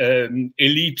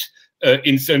elite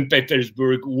in St.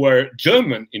 Petersburg were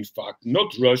German, in fact,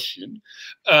 not Russian.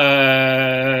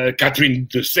 Catherine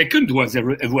II was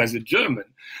a German.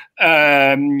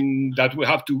 That we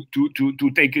have to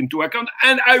take into account.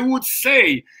 And I would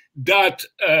say that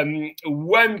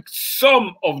when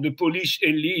some of the Polish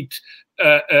elite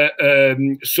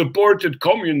supported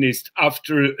communists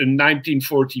after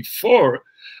 1944,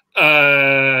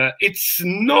 it's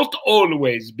not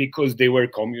always because they were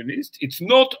communists. It's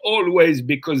not always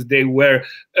because they were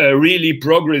really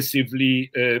progressive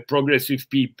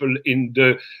people in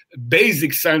the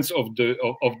basic sense of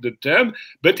the term,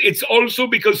 but it's also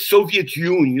because Soviet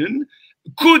Union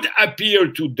could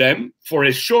appear to them for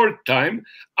a short time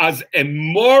as a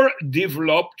more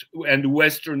developed and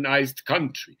westernized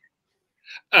country.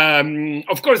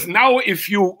 Of course, now if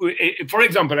you, for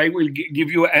example, I will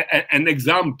give you an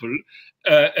example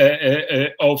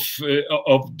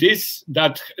of this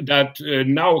that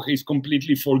now is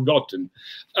completely forgotten.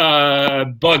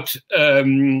 But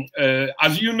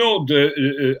as you know,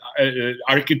 the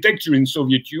architecture in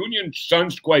Soviet Union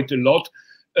changed quite a lot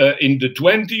in the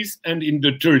 20s and in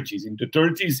the 30s. In the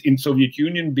 30s, in Soviet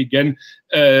Union began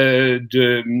the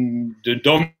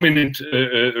dominant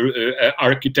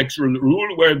architectural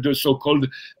rule were the so-called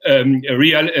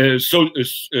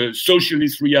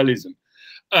socialist realism.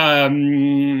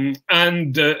 And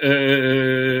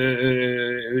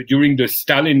during the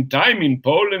Stalin time in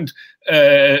Poland,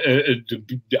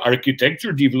 the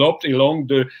architecture developed along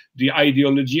the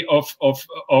ideology of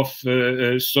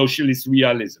socialist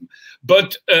realism.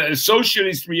 But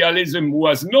socialist realism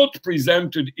was not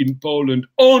presented in Poland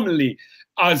only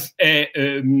as a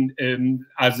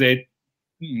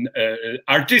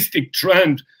artistic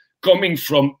trend coming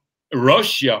from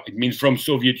Russia, it means from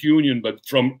Soviet Union, but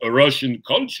from a Russian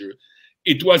culture.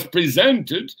 It was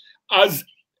presented as,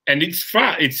 and it's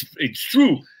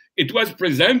true, it was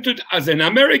presented as an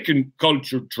American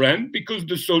culture trend because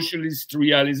the socialist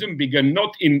realism began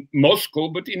not in Moscow,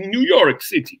 but in New York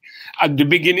City at the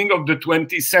beginning of the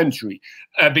 20th century,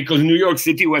 because New York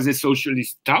City was a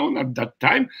socialist town at that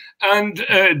time, and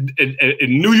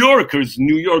New Yorkers,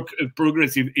 New York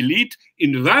progressive elite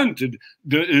invented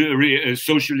the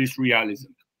socialist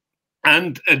realism.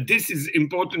 And this is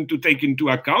important to take into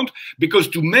account, because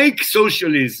to make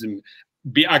socialism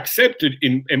be accepted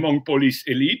among Polish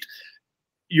elite,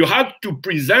 you had to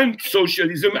present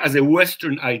socialism as a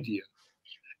Western idea,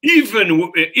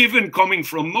 even coming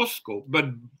from Moscow,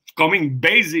 but coming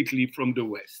basically from the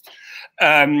West.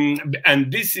 And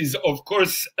this is, of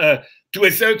course, to a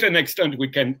certain extent, we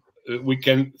can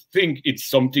think it's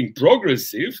something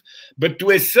progressive, but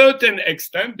to a certain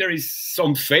extent, there is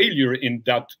some failure in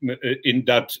that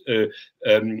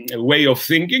way of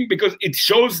thinking, because it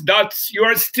shows that you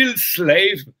are still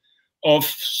slave of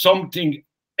something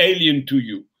alien to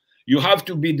you. You have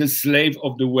to be the slave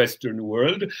of the Western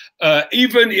world,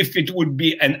 even if it would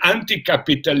be an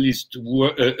anti-capitalist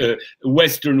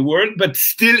Western world, but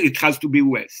still it has to be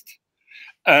West.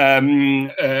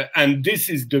 And this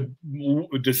is the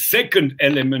second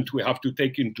element we have to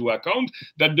take into account,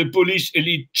 that the Polish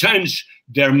elite change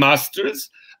their masters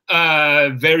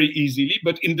very easily,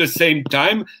 but in the same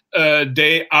time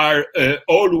they are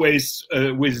always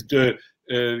with the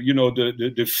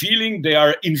the feeling they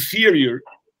are inferior,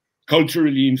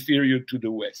 culturally inferior to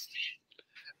the West,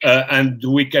 and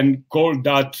we can call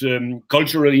that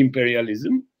cultural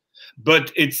imperialism, but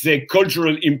it's a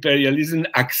cultural imperialism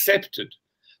accepted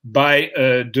by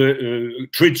the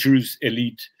treacherous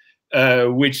elite,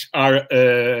 which are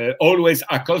always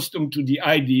accustomed to the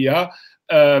idea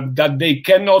that they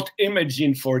cannot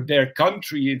imagine for their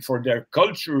country, for their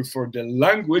culture, for their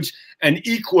language, an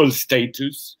equal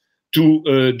status to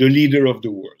the leader of the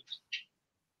world.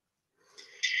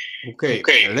 Okay,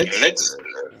 let's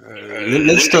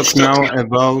talk now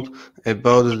about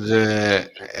the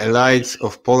elites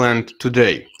of Poland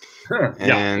today.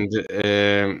 And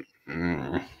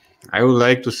I would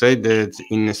like to say that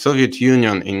in the Soviet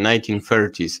Union in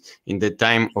 1930s, in the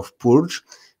time of purge,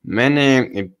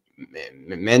 many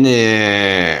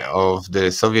of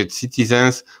the Soviet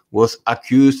citizens was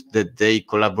accused that they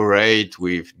collaborate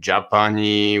with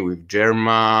Japanese, with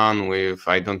German, with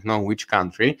I don't know which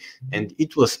country, and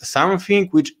it was something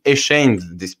which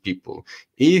ashamed these people.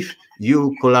 If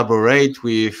you collaborate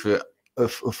with a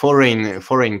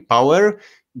foreign power,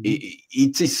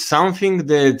 it is something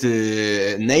that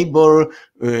neighbor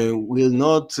will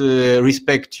not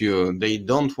respect you. They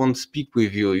don't want to speak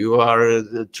with you. You are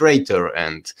a traitor.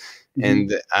 And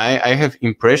I have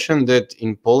impression that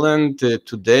in Poland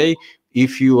today,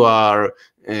 if you are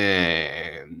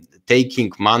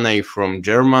taking money from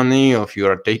Germany, or if you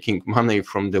are taking money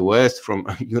from the West, from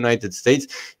United States,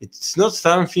 it's not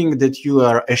something that you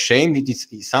are ashamed. It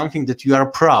is something that you are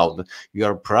proud. You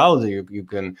are proud. You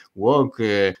can walk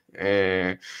in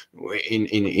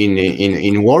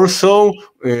Warsaw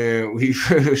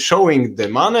with showing the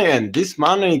money, and this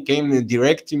money came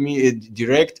direct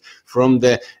from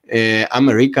the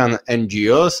American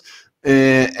NGOs,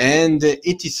 and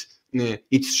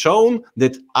it's shown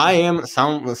that I am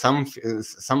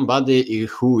somebody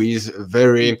who is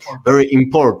very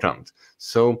important.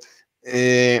 So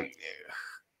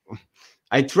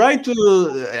I try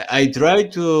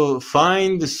to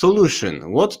find the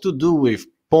solution. What to do with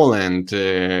Poland,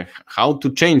 how to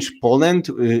change Poland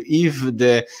if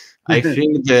I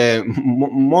think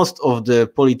most of the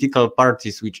political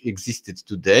parties which existed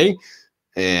today,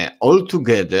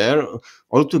 altogether,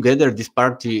 this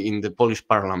party in the Polish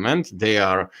parliament, they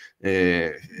are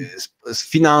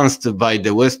financed by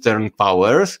the Western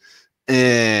powers,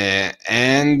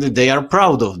 and they are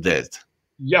proud of that.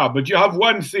 Yeah, but you have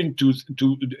one thing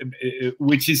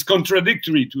which is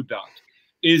contradictory to that,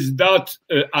 is that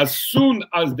as soon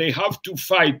as they have to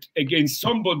fight against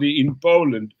somebody in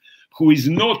Poland who is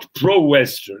not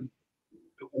pro-Western,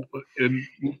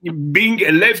 being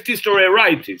a leftist or a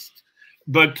rightist,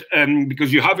 but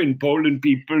because you have in Poland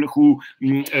people who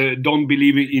don't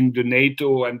believe in the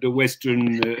NATO and the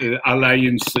Western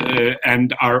alliance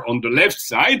and are on the left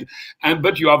side,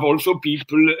 but you have also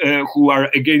people who are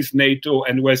against NATO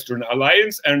and Western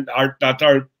alliance and that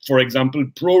are, for example,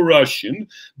 pro-Russian,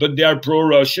 but they are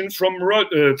pro-Russian from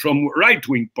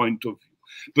right-wing point of view.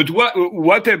 But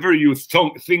whatever you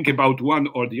think about one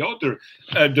or the other,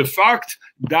 the fact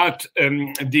that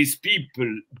these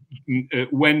people,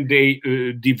 when they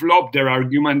develop their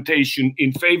argumentation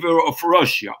in favor of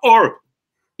Russia, or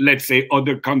let's say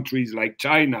other countries like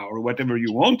China or whatever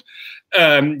you want,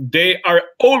 they are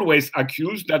always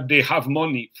accused that they have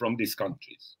money from these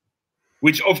countries,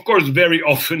 which of course very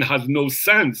often has no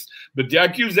sense. But the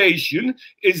accusation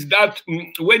is that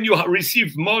when you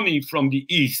receive money from the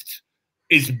East,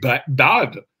 is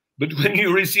bad, but when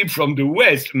you receive from the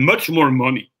West much more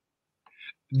money,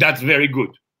 that's very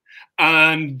good.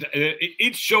 And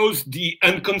it shows the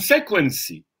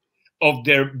inconsequency of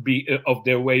their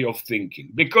way of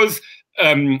thinking. Because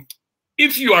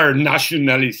if you are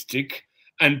nationalistic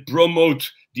and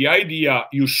promote the idea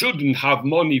you shouldn't have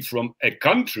money from a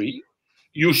country,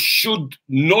 you should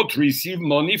not receive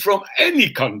money from any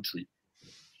country.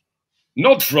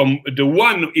 Not from the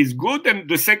one is good and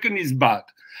the second is bad,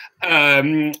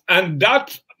 and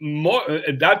that,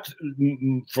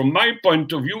 from my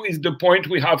point of view, is the point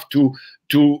we have to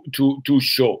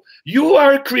show. You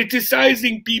are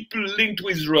criticizing people linked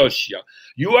with Russia.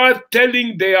 You are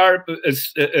telling they are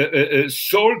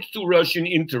sold to Russian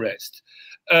interest.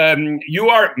 You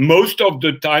are most of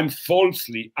the time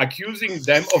falsely accusing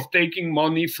them of taking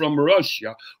money from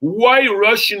Russia. Why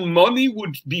Russian money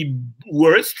would be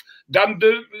worse than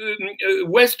the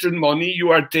Western money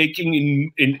you are taking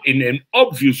in an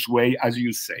obvious way, as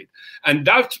you say? And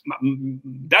that's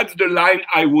the line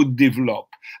I would develop.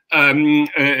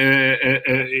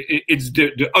 It's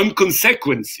the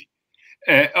inconsequency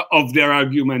of their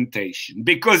argumentation,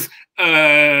 because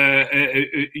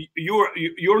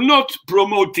you're not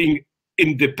promoting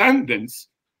independence,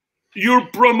 you're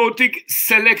promoting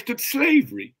selected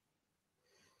slavery.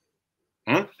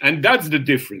 And that's the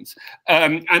difference.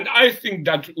 And I think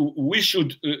that we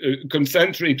should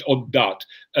concentrate on that.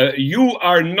 You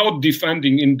are not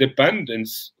defending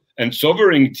independence and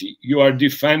sovereignty, you are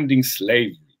defending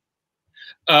slavery.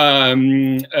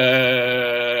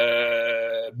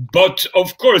 But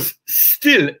of course,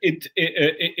 still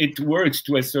it works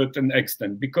to a certain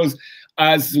extent, because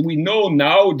as we know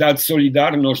now that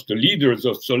Solidarność, the leaders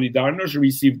of Solidarność,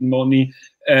 received money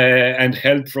and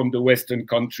help from the Western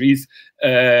countries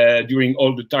during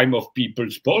all the time of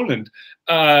People's Poland.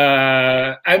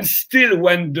 And still,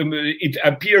 when it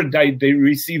appeared that they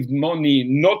received money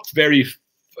not very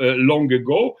long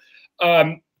ago,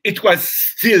 it was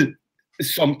still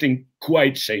something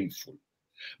quite shameful.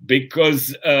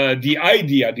 Because the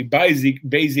idea, the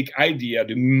basic idea,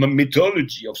 the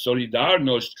mythology of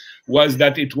Solidarność was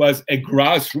that it was a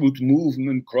grassroots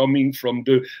movement coming from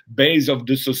the base of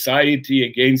the society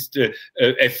against a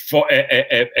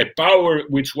power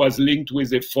which was linked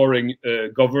with a foreign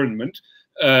government.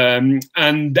 And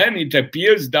then it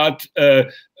appears that,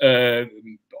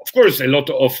 of course, a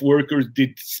lot of workers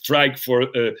did strike for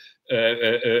a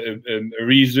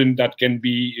reason that can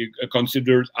be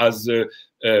considered as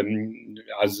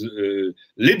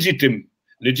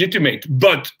legitimate,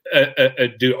 but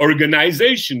the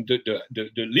organization,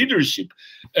 the leadership,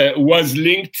 was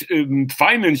linked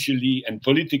financially and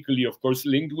politically, of course,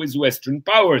 linked with Western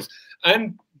powers,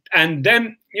 and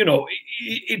then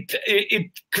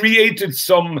it created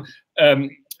some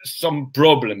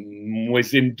problem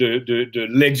within the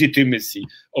legitimacy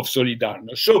of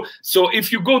Solidarność. So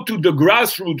if you go to the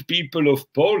grassroots people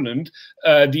of Poland,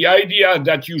 the idea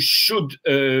that you should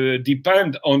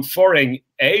depend on foreign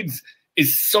aids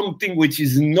is something which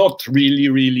is not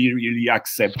really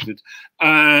accepted,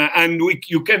 and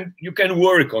you can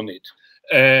work on it.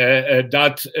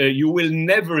 That you will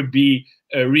never be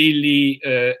really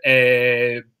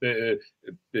a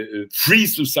free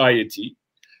society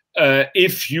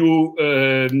if you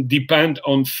depend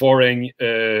on foreign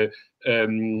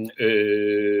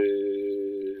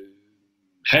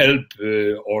help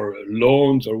or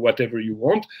loans or whatever you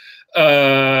want.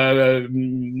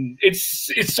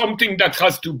 It's something that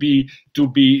has to be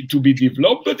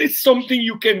developed, but it's something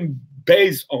you can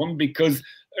base on, because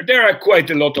there are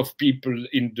quite a lot of people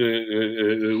in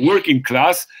the working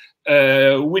class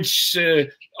which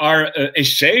are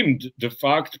ashamed the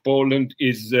fact Poland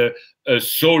is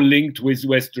so linked with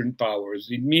Western powers.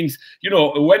 It means,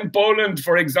 when Poland,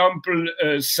 for example,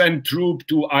 sent troops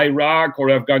to Iraq or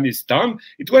Afghanistan,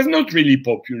 it was not really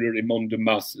popular among the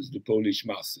masses, the Polish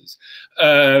masses.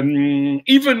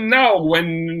 Even now,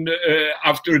 when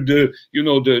after the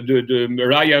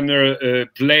Ryanair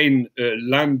plane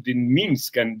landed in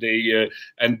Minsk and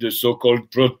the so-called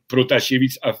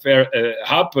Protasiewicz affair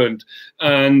happened,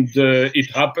 and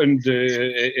it happened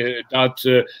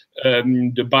that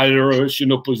the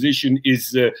Belarusian opposition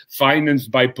is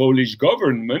financed by Polish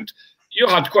government, you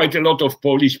had quite a lot of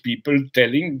Polish people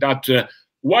telling that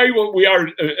why we are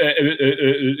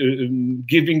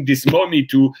giving this money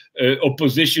to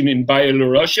opposition in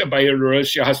Belarus.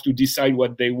 Belarus has to decide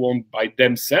what they want by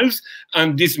themselves,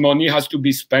 and this money has to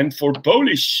be spent for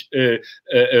Polish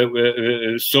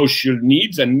social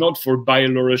needs and not for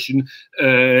Belarusian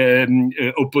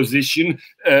opposition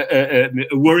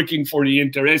working for the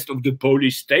interest of the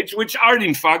Polish states, which are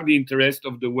in fact the interest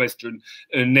of the Western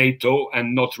NATO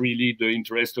and not really the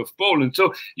interest of Poland.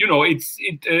 So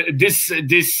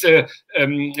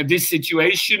this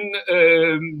situation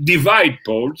divide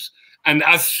Poles, and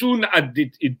as soon as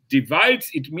it divides,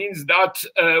 it means that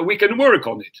we can work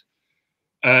on it.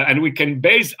 And we can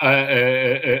base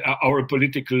our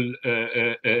political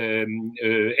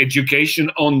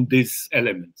education on these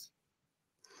elements.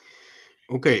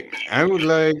 Okay, I would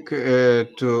like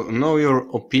to know your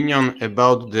opinion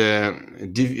about the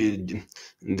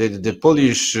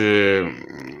Polish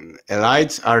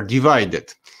elites are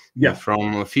divided. Yeah.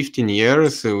 From 15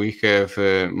 years, we have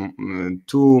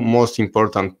two most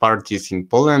important parties in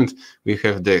Poland. We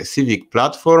have the Civic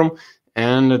Platform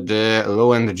and the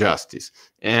Law and Justice.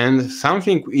 And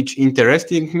something which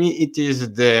interested me, it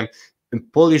is the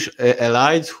Polish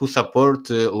elites who support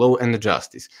law and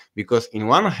justice. Because in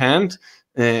one hand,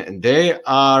 they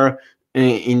are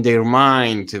in their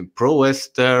mind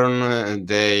pro-Western,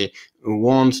 they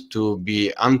want to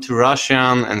be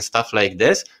anti-Russian and stuff like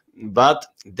this. But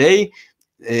they,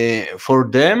 for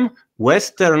them,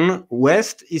 West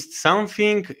is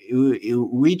something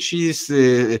which is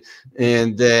the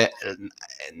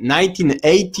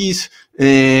 1980s,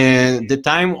 the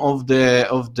time of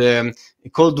the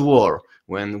Cold War,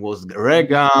 when was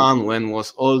Reagan, when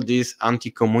was all this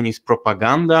anti-communist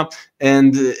propaganda,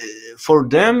 and for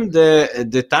them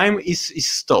the time is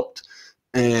stopped.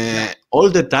 All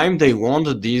the time they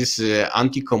want this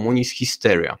anti-communist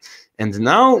hysteria. And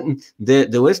now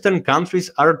the Western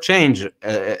countries are changed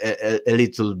a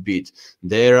little bit.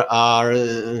 There are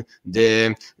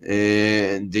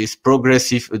this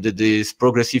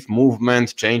progressive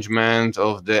movement, changement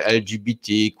of the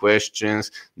LGBT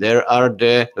questions. There are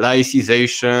the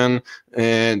laicization.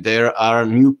 There are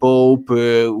new pope,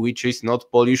 which is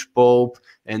not Polish pope,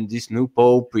 and this new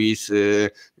pope is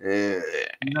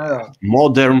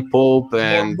modern pope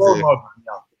and. More modern,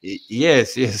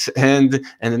 Yes, and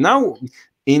now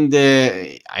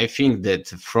I think that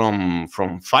from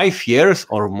 5 years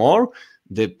or more,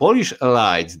 the Polish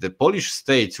elites, the Polish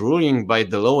states ruling by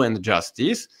the law and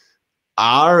justice,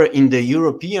 are in the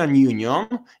European Union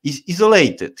is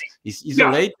isolated. Is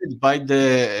isolated by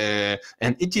the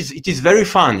and it is very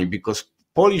funny, because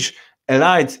Polish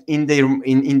elites in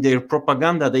their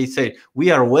propaganda, they say we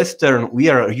are Western, we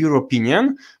are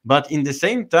European, but in the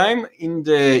same time in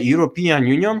the European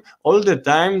Union all the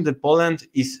time the Poland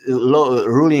is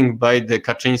ruling by the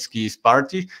Kaczyński's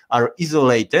party are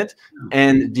isolated,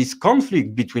 and this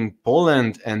conflict between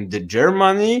Poland and the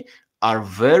Germany are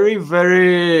very,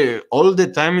 very all the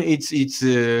time it's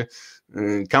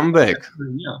come back.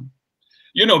 Yeah.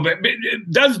 But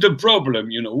that's the problem.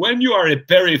 When you are a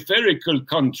peripheral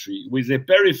country with a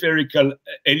peripheral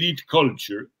elite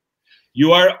culture,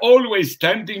 you are always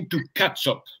tending to catch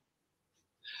up.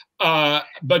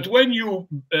 But when you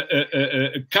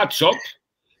catch up,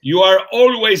 you are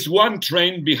always one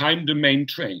train behind the main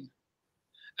train.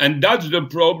 And that's the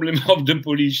problem of the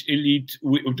Polish elite,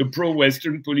 of the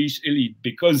pro-Western Polish elite,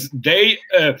 because they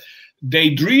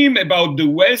dream about the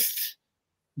West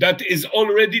that is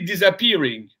already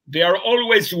disappearing. They are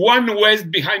always one West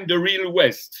behind the real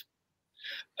West.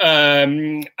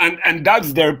 And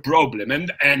that's their problem.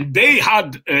 And they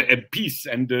had a peace,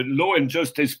 and the Law and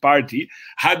Justice Party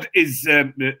had its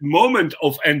moment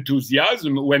of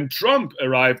enthusiasm when Trump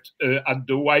arrived at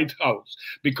the White House,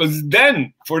 because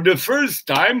then, for the first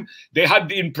time, they had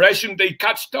the impression they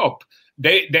catched up.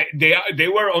 They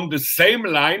were on the same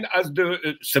line as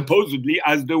supposedly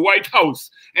as the White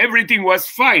House. Everything was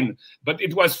fine, but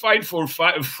it was fine for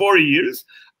 4 years.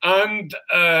 And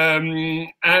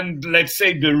let's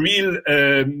say the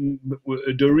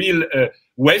real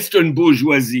Western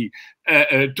bourgeoisie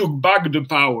took back the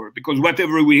power, because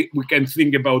whatever we can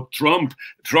think about Trump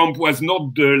was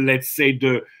not let's say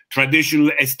the traditional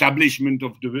establishment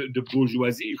of the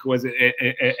bourgeoisie. It was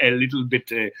a little bit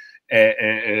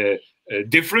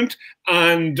different,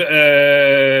 and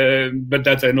but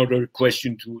that's another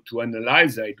question to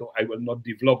analyze. I will not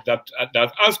develop that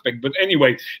aspect. But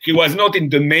anyway, he was not in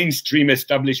the mainstream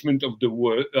establishment of the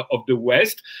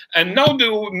West, and now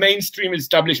the mainstream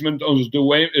establishment of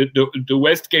the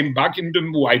West came back in the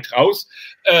White House,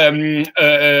 and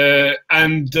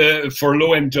for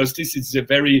Law and Justice, it's a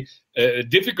very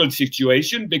difficult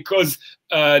situation, because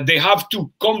they have to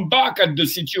come back at the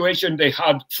situation they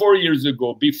had 4 years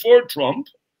ago before Trump,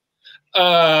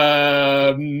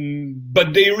 but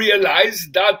they realize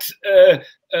that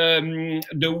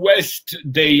the West,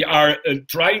 they are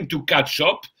trying to catch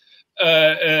up.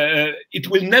 It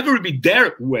will never be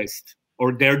their West,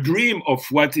 or their dream of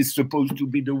what is supposed to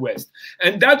be the West.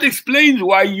 And that explains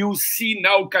why you see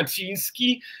now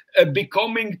Kaczynski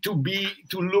becoming to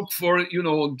look for, you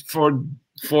know,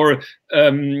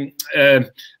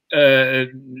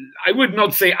 I would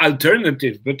not say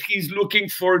alternative, but he's looking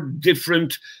for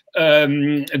different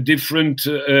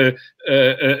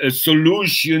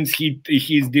solutions.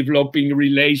 He's developing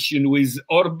relation with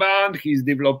Orban. He's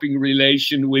developing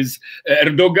relation with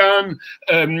Erdogan.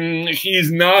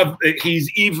 He's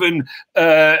even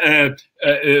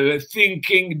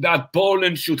thinking that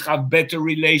Poland should have better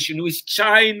relation with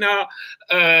China.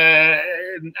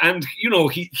 And you know,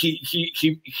 he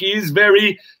is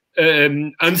very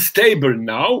unstable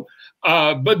now.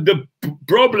 But the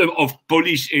problem of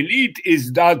Polish elite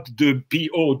is that the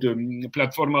PO,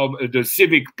 the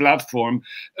civic platform,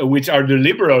 which are the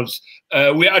liberals,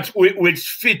 which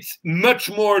fit much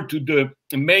more to the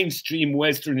mainstream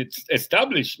Western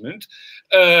establishment,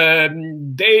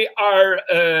 they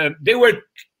were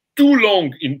too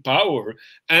long in power,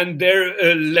 and their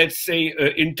let's say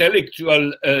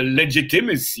intellectual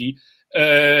legitimacy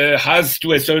has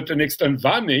to a certain extent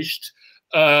vanished.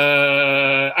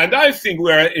 And I think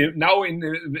we are now in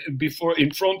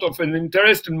front of an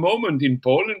interesting moment in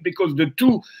Poland, because the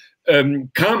two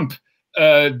camps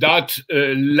that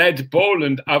led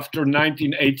Poland after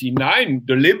 1989,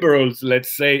 the liberals,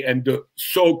 let's say, and the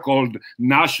so-called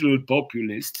national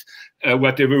populists,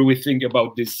 whatever we think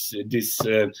about this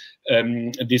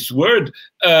word,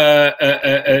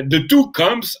 the two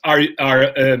camps are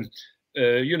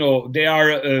you know, they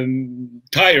are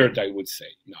tired, I would say,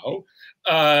 now.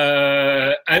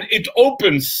 And it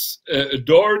opens a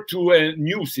door to a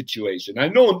new situation. I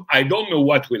don't know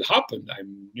what will happen.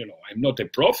 I'm not a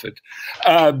prophet,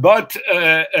 but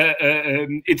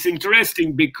it's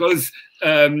interesting, because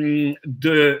the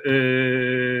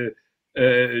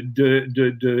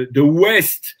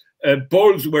West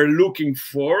Poles were looking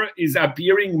for is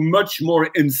appearing much more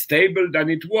unstable than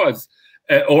it was,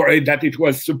 or that it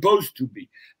was supposed to be.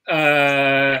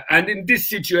 And in this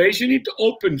situation, it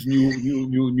opens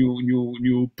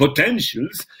new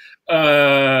potentials,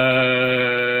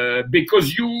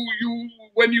 because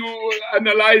when you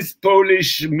analyze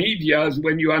Polish medias,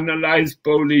 when you analyze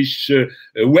Polish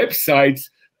websites,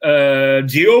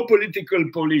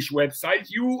 geopolitical Polish websites,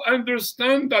 you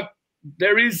understand that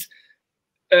there is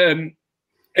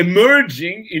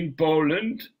emerging in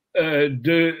Poland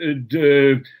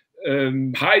the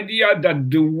idea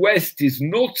that the West is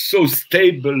not so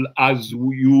stable as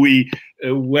we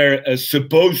were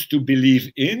supposed to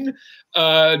believe in,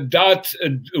 that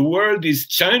the world is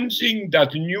changing,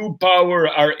 that new power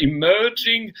are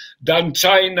emerging, that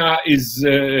China is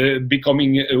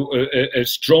becoming a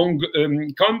strong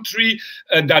country,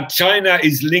 that China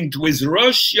is linked with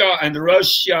Russia, and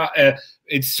Russia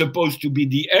it's supposed to be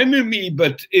the enemy,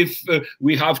 but if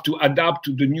we have to adapt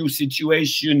to the new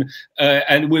situation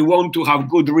and we want to have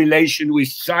good relation with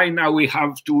China, we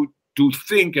have to to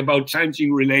think about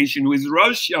changing relation with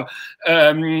Russia.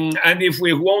 And if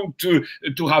we want to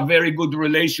have very good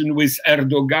relation with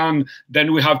Erdogan,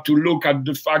 then we have to look at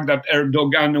the fact that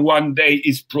Erdogan one day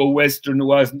is pro-Western,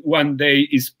 one day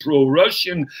is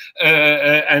pro-Russian,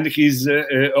 and he's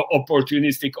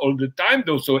opportunistic all the time.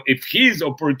 Though, so if he's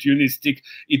opportunistic,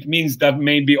 it means that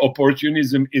maybe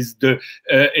opportunism is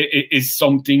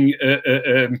something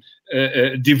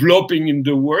developing in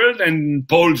the world, and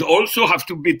Poles also have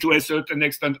to be to a certain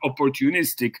extent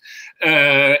opportunistic,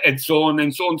 and so on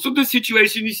and so on. So the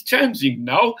situation is changing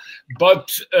now,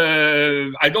 but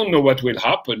I don't know what will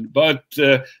happen. But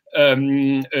you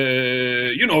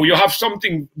know, you have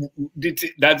something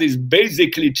that is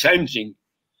basically changing.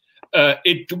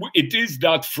 It is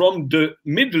that from the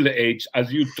Middle Age, as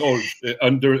you told,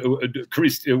 under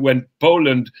when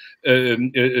Poland,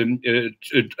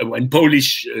 when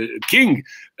Polish king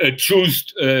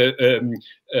chose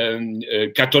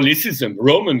Catholicism,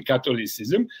 Roman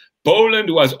Catholicism, Poland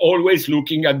was always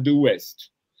looking at the West.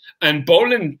 And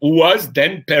Poland was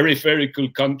then peripheral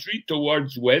country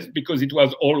towards West, because it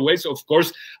was always, of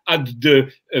course, at the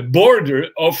border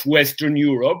of Western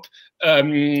Europe.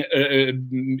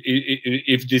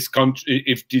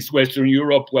 If this Western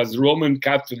Europe was Roman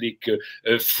Catholic,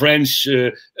 French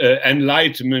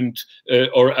Enlightenment,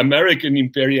 or American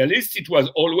imperialist, it was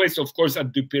always, of course,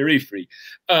 at the periphery.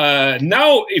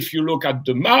 Now, if you look at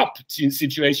the map, the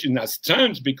situation has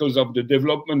changed because of the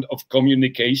development of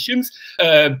communications.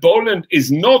 Poland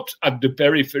is not at the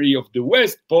periphery of the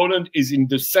West. Poland is in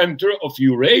the center of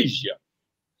Eurasia.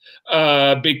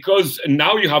 Because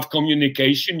now you have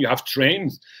communication, you have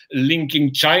trains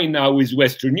linking China with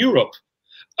Western Europe.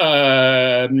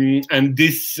 And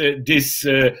this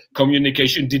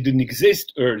communication didn't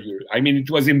exist earlier. I mean, it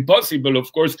was impossible,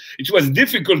 of course. It was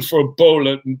difficult for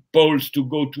Poles to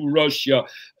go to Russia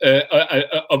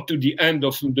up to the end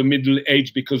of the Middle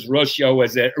Age, because Russia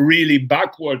was a really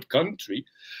backward country.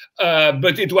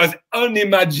 But it was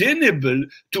unimaginable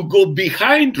to go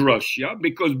behind Russia,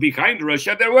 because behind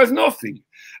Russia there was nothing.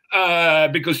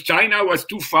 Because China was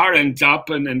too far, and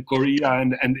Japan and Korea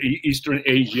and Eastern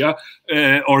Asia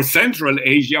or Central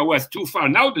Asia was too far.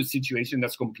 Now the situation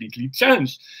has completely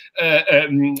changed.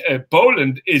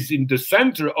 Poland is in the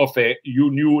center of a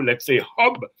new, let's say,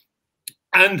 hub.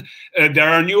 And there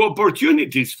are new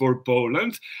opportunities for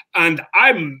Poland. And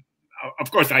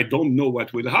of course, I don't know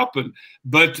what will happen,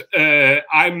 but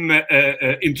I'm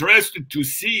interested to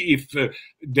see if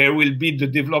there will be the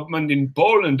development in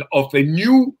Poland of a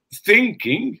new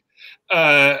thinking,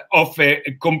 of a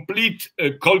complete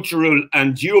cultural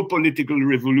and geopolitical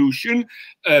revolution,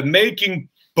 making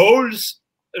Poles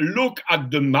look at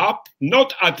the map,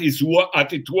 not at it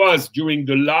was during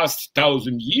the last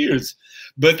 1,000 years,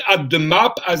 but at the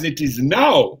map as it is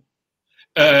now.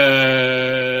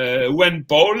 When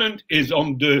Poland is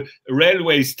on the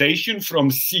railway station from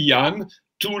Xi'an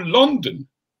to London.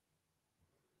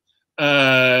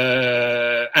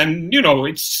 And, you know,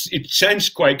 it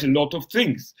changed quite a lot of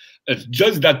things. It's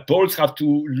just that Poles have to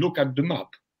look at the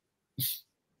map.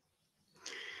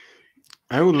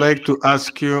 I would like to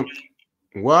ask you,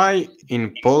 why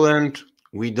in Poland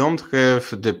we don't have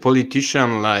the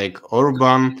politician like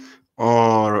Orban,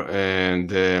 or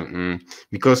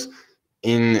because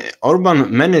in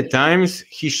Orban, many times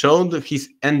he showed his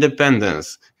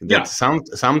independence. That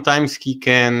sometimes he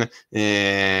can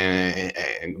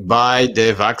buy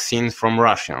the vaccine from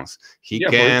Russians. He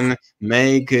can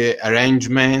make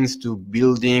arrangements to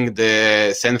building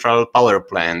the central power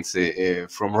plants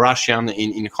from Russian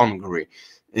in Hungary.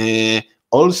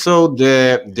 Also,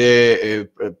 the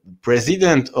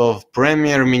president of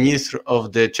Premier Minister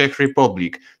of the Czech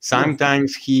Republic,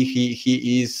 sometimes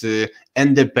he is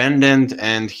independent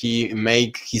and he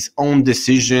make his own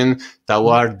decision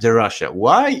toward the Russia.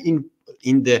 Why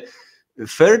in the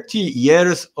 30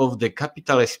 years of the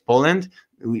capitalist Poland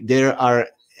there are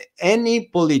any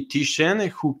politician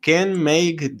who can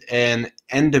make an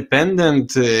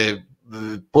independent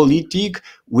politic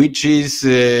which is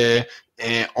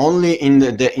only in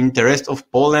the interest of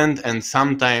Poland, and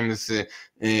sometimes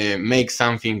make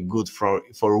something good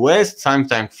for West,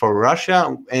 sometimes for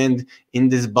Russia, and in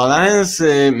this balance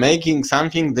making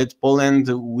something that Poland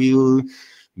will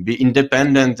be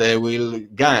independent, will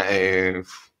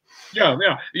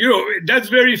you know, that's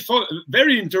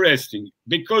very interesting,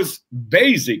 because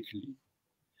basically,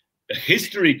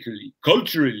 historically,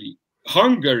 culturally,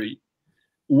 Hungary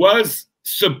was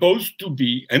supposed to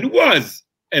be, and was,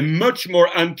 a much more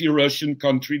anti-Russian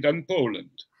country than Poland.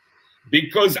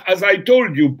 Because, as I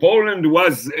told you, Poland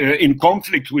was in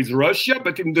conflict with Russia,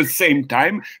 but in the same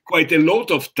time, quite a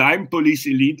lot of time, police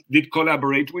elite did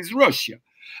collaborate with Russia.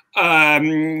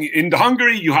 In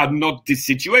Hungary, you had not this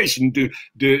situation.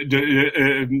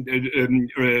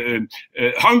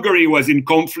 Hungary was in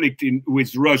conflict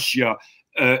with Russia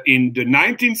in the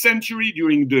 19th century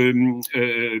during the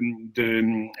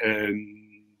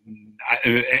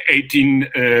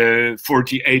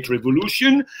 1848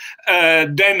 revolution.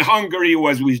 Then Hungary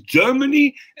was with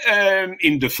Germany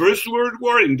in the First World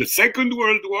War, in the Second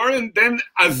World War, and then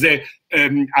as a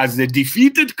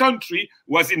defeated country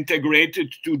was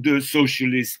integrated to the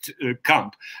socialist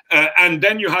camp. And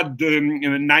then you had the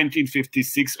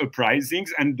 1956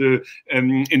 uprisings and the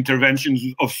interventions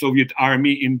of Soviet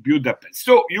army in Budapest.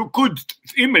 So you could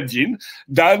imagine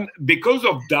that because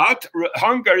of that,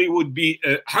 Hungary would be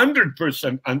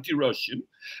 100% anti-Russian.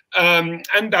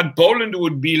 And that Poland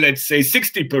would be, let's say,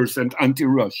 60%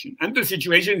 anti-Russian. And the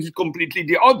situation is completely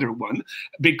the other one,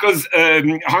 because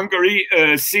Hungary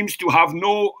seems to have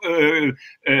no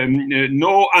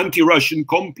anti-Russian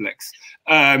complex.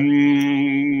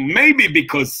 Maybe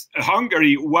because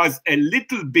Hungary was a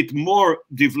little bit more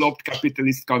developed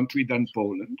capitalist country than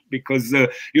Poland, because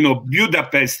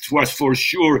Budapest was for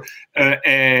sure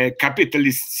a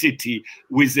capitalist city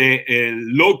with a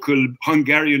local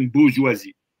Hungarian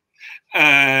bourgeoisie.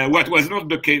 Which was not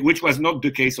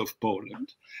the case of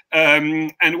Poland.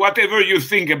 And whatever you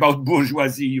think about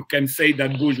bourgeoisie, you can say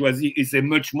that bourgeoisie is a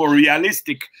much more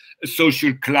realistic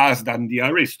social class than the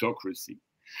aristocracy.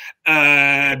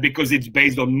 Because it's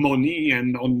based on money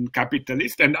and on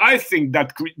capitalist. And I think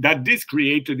that this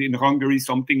created in Hungary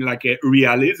something like a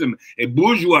realism, a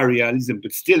bourgeois realism,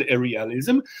 but still a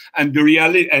realism. And the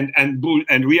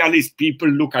realist people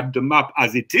look at the map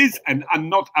as it is, and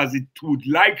not as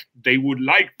they would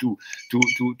like to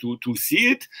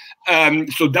see it.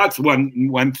 So that's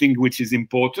one thing which is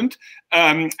important.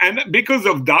 And because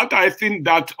of that, I think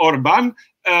that Orbán,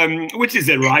 which is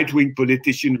a right-wing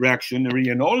politician, reactionary,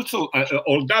 and also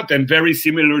all that, and very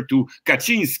similar to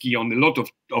Kaczynski on a lot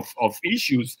of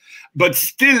issues. But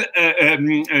still,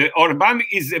 Orbán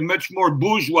is a much more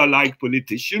bourgeois-like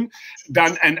politician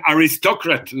than an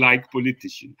aristocrat-like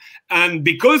politician. And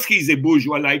because he's a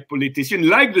bourgeois-like politician,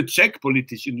 like the Czech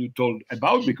politician you told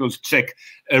about, because Czech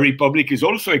Republic is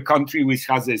also a country which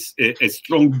has a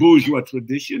strong bourgeois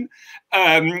tradition,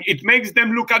 it makes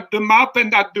them look at the map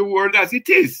and at the world as it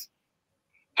is.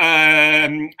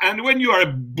 And when you are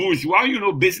a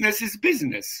bourgeois, business is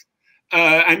business.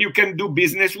 And you can do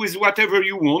business with whatever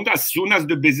you want as soon as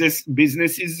the business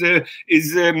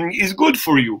is good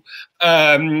for you.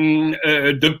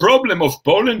 The problem of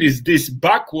Poland is this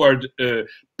backward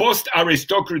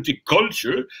post-aristocratic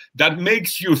culture that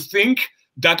makes you think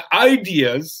that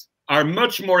ideas are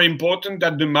much more important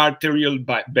than the material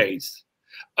base.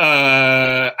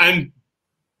 And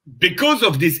because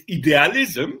of this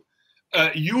idealism,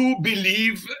 you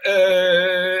believe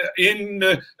in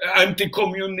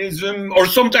anti-communism, or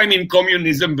sometimes in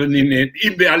communism, but in an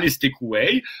idealistic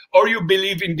way, or you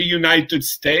believe in the United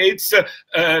States.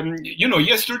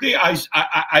 Yesterday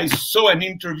I saw an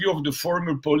interview of the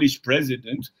former Polish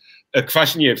president,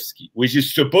 Kwaśniewski, which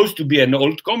is supposed to be an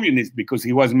old communist because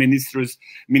he was minister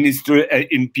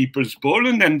in People's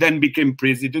Poland and then became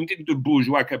president in the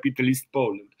bourgeois capitalist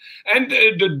Poland. And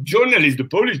the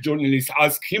Polish journalist,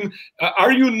 asked him,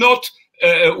 "Are you not?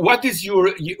 What is your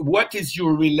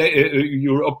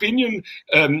opinion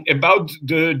about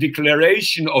the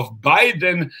declaration of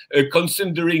Biden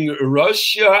considering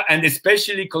Russia and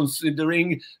especially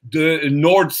considering the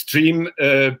Nord Stream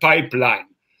pipeline?"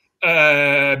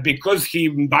 Because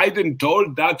Biden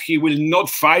told that he will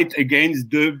not fight against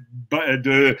the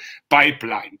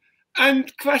pipeline.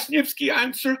 And Kwaśniewski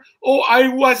answered, "Oh, I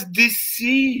was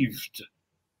deceived."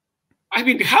 I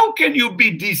mean, how can you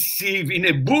be deceived in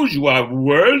a bourgeois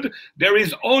world? There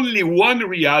is only one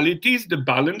reality, is the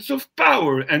balance of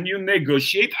power, and you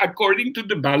negotiate according to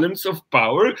the balance of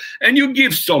power, and you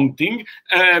give something,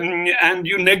 and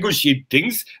you negotiate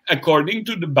things according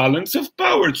to the balance of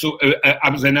power. So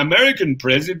as an American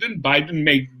president, Biden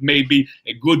may be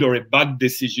a good or a bad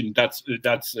decision. That's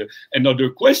another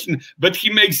question. But he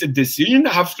makes a decision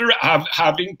after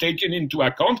having taken into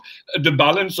account the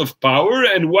balance of power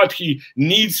and what he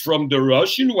needs from the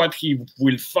Russian, what he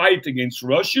will fight against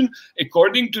Russian,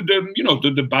 according to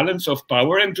the balance of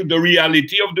power and to the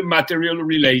reality of the material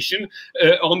relation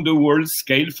on the world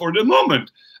scale for the moment.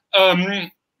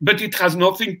 But it has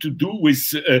nothing to do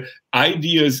with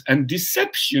ideas and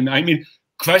deception. I mean,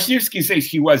 Kwaśniewski says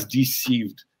he was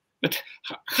deceived. But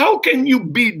how can you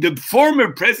be the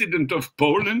former president of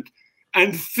Poland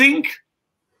and think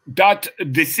that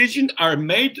decisions are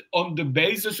made on the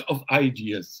basis of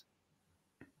ideas.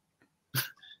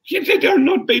 They are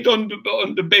not based on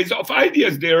the basis of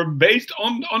ideas. They are based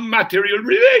on material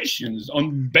relations,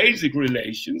 on basic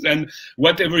relations. And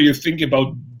whatever you think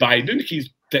about Biden, he's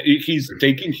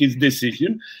taking his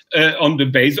decision on the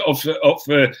basis of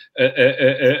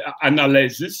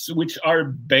analysis, which are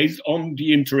based on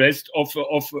the interest of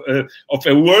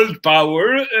a world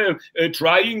power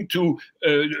trying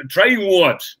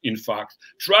what, in fact,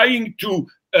 trying to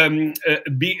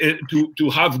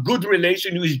have good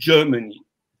relation with Germany,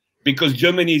 because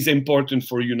Germany is important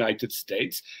for United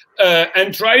States,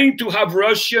 and trying to have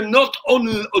Russia not all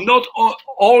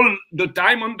the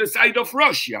time on the side of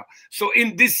Russia. So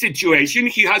in this situation,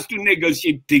 he has to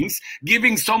negotiate things,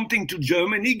 giving something to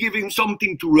Germany, giving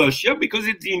something to Russia, because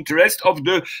it's the interest of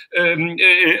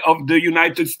the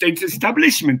United States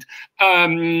establishment.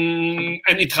 And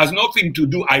it has nothing to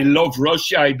do, I love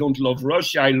Russia, I don't love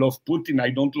Russia, I love Putin,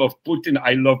 I don't love Putin,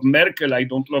 I love Merkel, I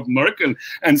don't love Merkel,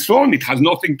 and so on. It has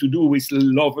nothing to do with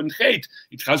love and hate.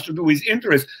 It has to do with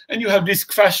interest. And you have this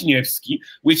Kwasniewski,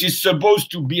 which is supposed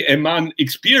to be a man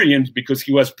experienced because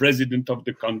he was president of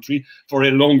the country for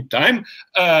a long time,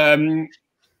 and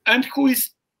who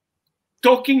is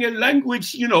talking a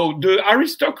language, you know, the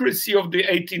aristocracy of the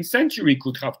 18th century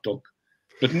could have talked.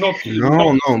 But not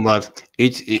but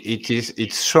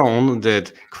it's shown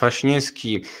that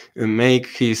Kwasniewski make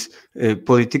his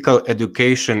political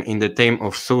education in the time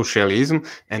of socialism,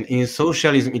 and in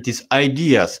socialism it is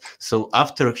ideas. So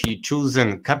after he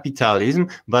chosen capitalism,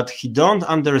 but he don't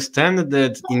understand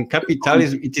that in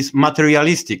capitalism it is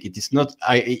materialistic, it is not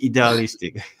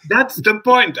idealistic. That's the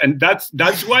point, and that's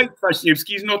why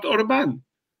Kwasniewski is not Orban.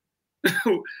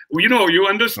 You know, you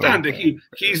understand that he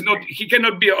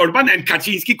cannot be Orban, and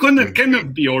Kaczynski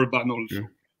cannot be Orban also,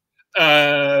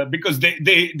 because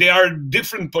they are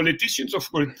different politicians. Of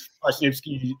course,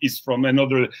 Kwasniewski is from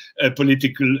another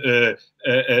political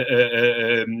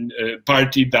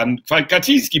party than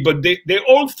Kaczynski, but they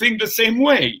all think the same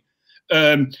way.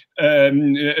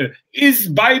 Is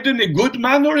Biden a good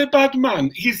man or a bad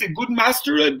man? He's a good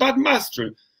master or a bad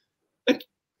master?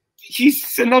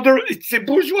 It's a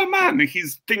bourgeois man.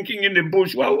 He's thinking in a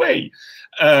bourgeois way.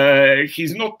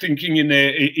 He's not thinking in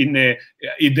a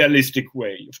idealistic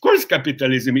way. Of course,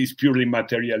 capitalism is purely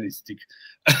materialistic,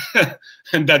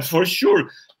 and that's for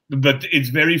sure. But it's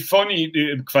very funny.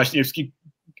 Kwasniewski,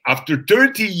 after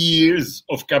 30 years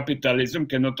of capitalism,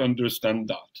 cannot understand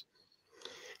that.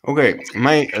 Okay,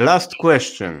 my last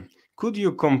question. Could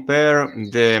you compare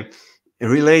the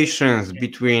relations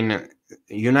between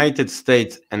United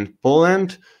States and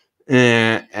Poland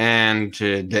and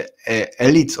the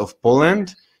elites of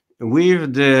Poland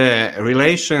with the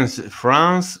relations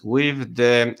France with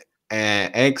the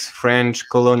ex-French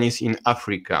colonies in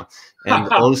Africa, and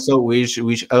also which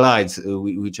allies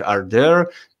which are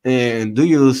there? Do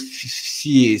you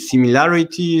see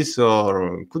similarities,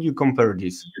 or could you compare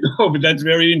this? No, but that's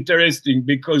very interesting,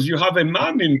 because you have a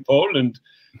man in Poland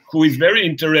who is very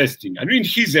interesting. I mean,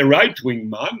 he's a right-wing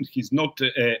man. He's not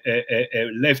a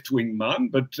left-wing man,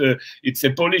 but it's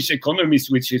a Polish economist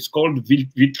which is called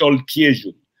Witold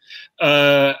Kiezun.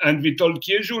 And Witold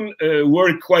Kiezun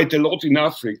worked quite a lot in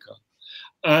Africa.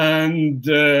 And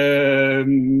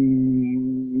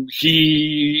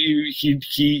he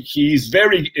is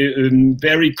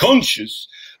very conscious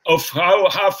of how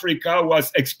Africa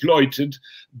was exploited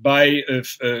by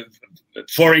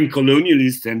foreign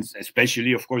colonialists, and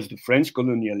especially, of course, the French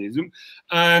colonialism.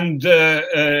 And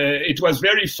it was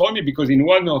very funny, because in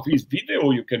one of his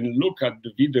videos, you can look at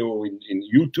the video in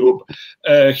YouTube,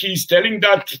 he's telling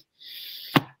that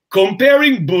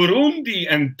comparing Burundi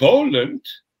and Poland,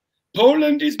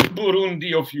 Poland is the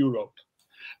Burundi of Europe.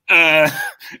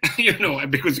 You know,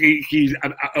 because he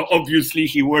obviously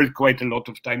he worked quite a lot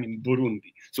of time in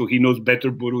Burundi, so he knows better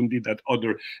Burundi than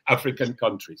other African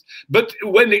countries. But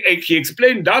when he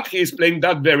explained that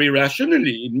very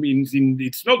rationally. It means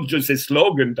it's not just a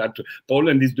slogan that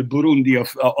Poland is the Burundi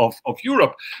of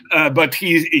Europe, but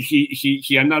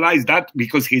he analyzed that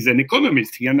because he's an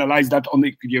economist. He analyzed that on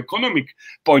the economic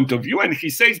point of view, and he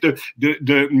says the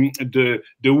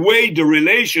way the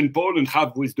relation Poland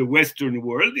have with the Western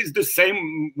world is the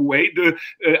same way the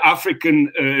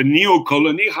African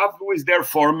neo-colony have with their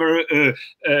former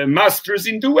masters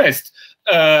in the West.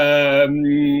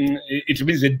 It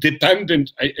means a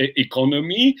dependent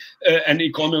economy, an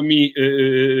economy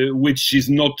which is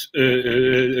not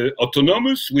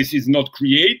autonomous, which is not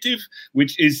creative,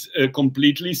 which is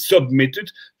completely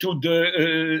submitted to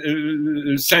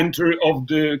the center of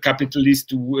the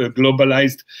capitalist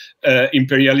globalized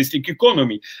imperialistic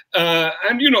economy.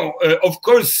 And, you know, of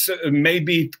course,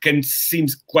 maybe it can seem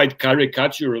quite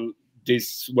caricatural,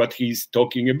 this what he's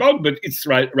talking about, but it's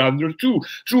rather true.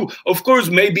 Of course,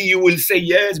 maybe you will say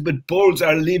yes, but Poles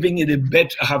are living in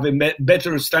have a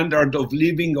better standard of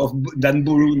living than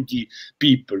Burundi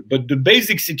people. But the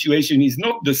basic situation is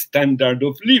not the standard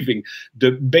of living.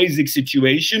 The basic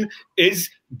situation is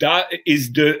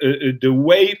the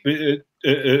way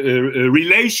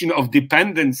relation of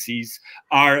dependencies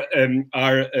are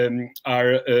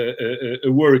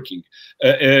working,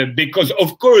 because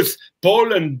of course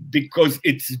Poland, because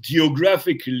it's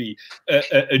geographically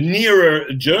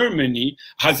nearer Germany,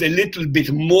 has a little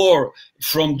bit more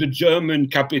from the German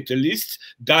capitalists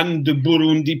than the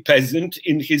Burundi peasant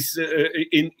in his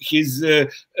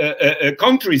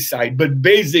countryside. But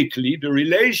basically, the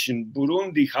relation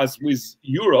Burundi has with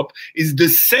Europe is the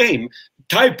same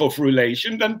type of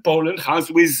relation than Poland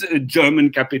has with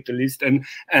German capitalists and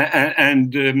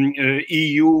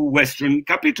EU Western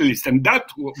capitalists, and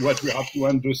that's what we have to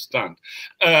understand.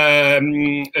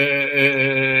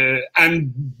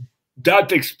 And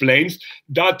that explains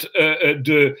that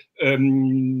the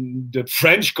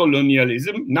French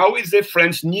colonialism now is a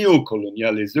French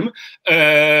neo-colonialism,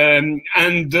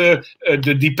 and the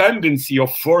dependency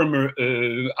of former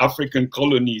African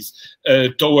colonies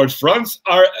towards France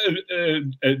are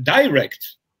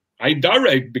direct.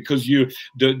 Because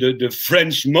the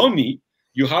French money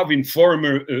you have in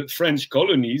former French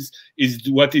colonies is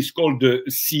what is called the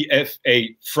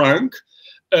CFA franc,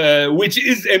 which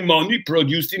is a money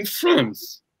produced in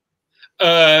France,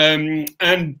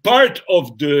 and part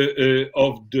of the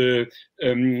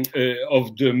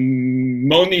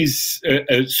monies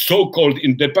so-called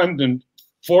independent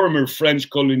former French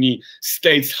colony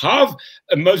states have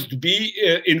must be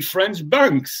in French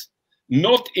banks,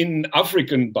 not in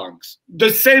African banks. The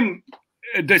same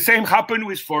happened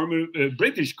with former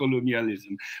British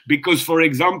colonialism, because, for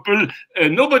example,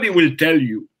 nobody will tell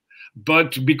you,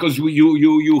 but because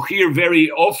you hear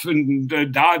very often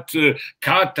that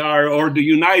Qatar or the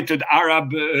United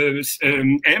Arab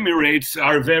Emirates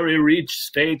are very rich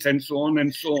states and so on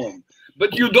and so on.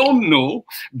 But you don't know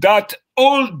that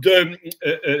all the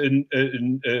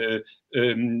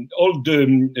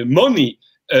money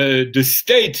the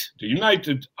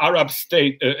United Arab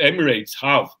Emirates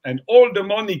have, and all the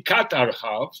money Qatar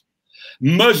has,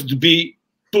 must be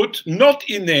put not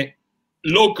in a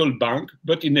local bank,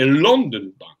 but in a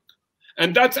London bank.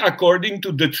 And that's according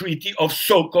to the Treaty of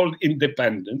so-called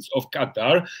independence of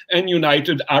Qatar and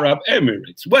United Arab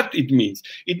Emirates. What it means?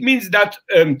 It means that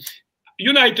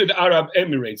United Arab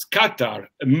Emirates, Qatar,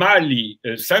 Mali,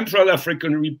 Central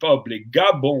African Republic,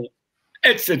 Gabon,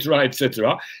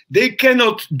 etc., they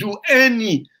cannot do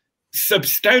any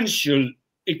substantial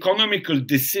economical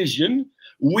decision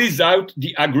without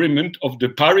the agreement of the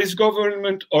Paris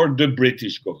government or the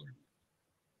British government.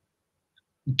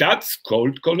 That's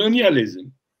called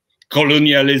colonialism.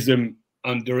 Colonialism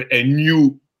under a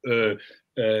new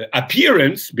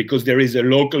appearance, because there is a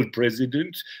local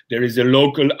president, there is a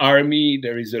local army,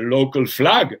 there is a local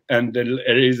flag, and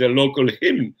there is a local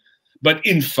hymn. But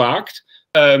in fact,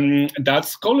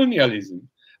 that's colonialism.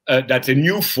 That's a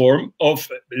new form of,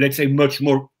 let's say, much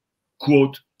more,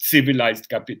 quote, civilized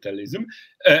capitalism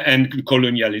and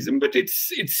colonialism, but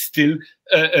it's still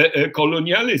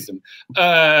colonialism.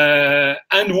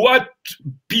 And what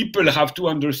people have to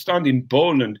understand in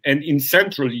Poland and in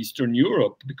Central Eastern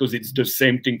Europe, because it's the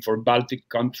same thing for Baltic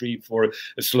country, for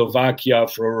Slovakia,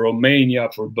 for Romania,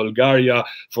 for Bulgaria,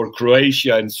 for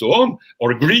Croatia, and so on,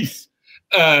 or Greece,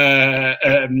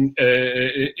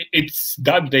 it's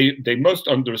that they must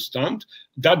understand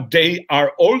that they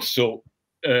are also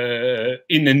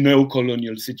in a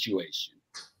no-colonial situation,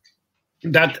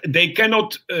 that they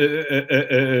cannot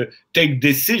take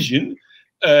decision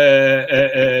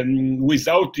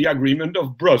without the agreement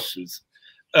of Brussels.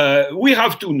 We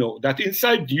have to know that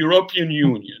inside the European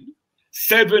Union,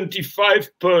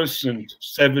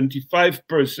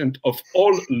 75% of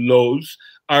all laws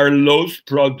are laws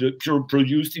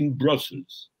produced in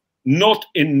Brussels, not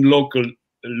in local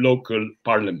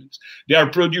parliaments. They are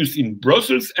produced in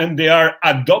Brussels and they are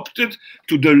adopted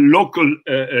to the local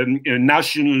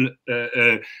national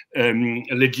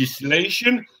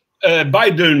legislation by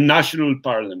the national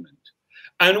parliament.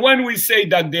 And when we say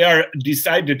that they are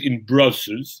decided in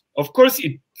Brussels, of course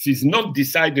it is not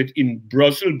decided in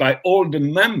Brussels by all the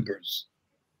members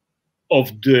of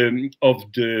the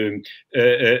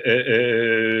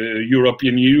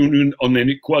European Union on an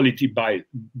equality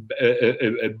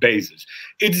basis.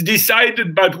 It's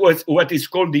decided by what is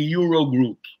called the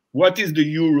Eurogroup. What is the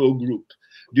Eurogroup?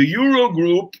 The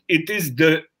Eurogroup, it is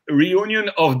the reunion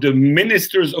of the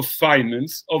ministers of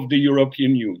finance of the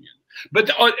European Union.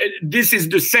 But this is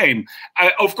the same.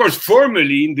 Of course,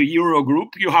 formally in the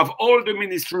Eurogroup, you have all the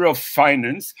Ministry of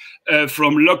Finance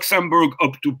from Luxembourg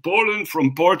up to Poland,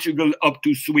 from Portugal up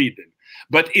to Sweden.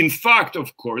 But in fact,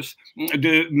 of course,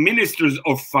 the ministers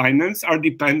of finance are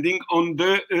depending on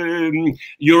the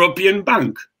European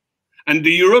Bank. And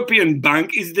the European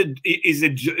Bank is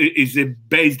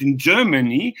based in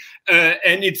Germany,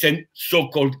 and it's a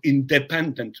so-called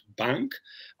independent bank,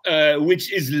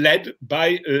 which is led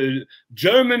by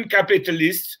German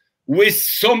capitalists with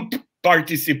some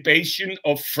participation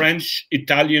of French,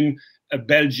 Italian,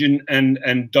 Belgian,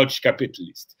 and Dutch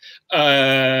capitalists.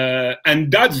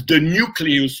 And that's the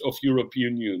nucleus of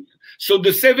European Union. So the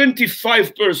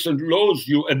 75% laws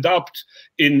you adopt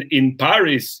in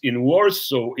Paris, in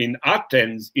Warsaw, in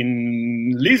Athens,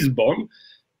 in Lisbon,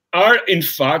 are in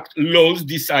fact laws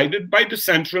decided by the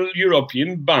Central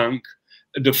European Bank,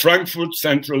 the Frankfurt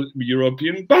Central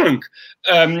European Bank,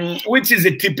 which is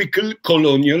a typical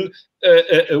colonial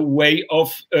way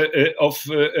of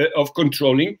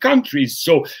controlling countries.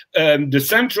 So the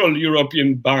Central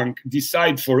European Bank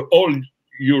decides for all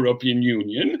European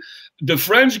Union. The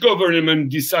French government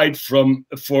decides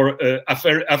for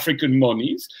African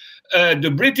monies. The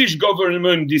British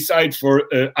government decides for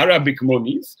Arabic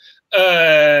monies.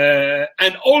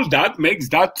 And all that makes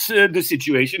that the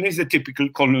situation is a typical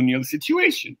colonial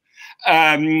situation.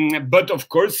 But of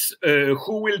course,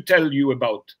 who will tell you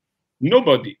about?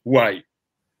 Nobody. Why?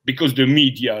 Because the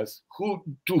medias,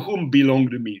 to whom belong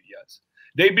the medias?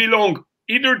 They belong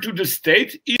either to the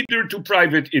state, either to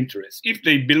private interests. If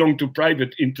they belong to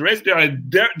private interests, they are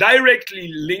directly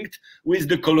linked with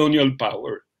the colonial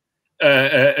power.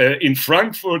 In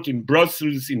Frankfurt, in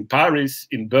Brussels, in Paris,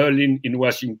 in Berlin, in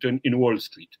Washington, in Wall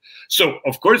Street. So,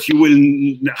 of course, you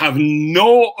will have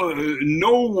no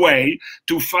way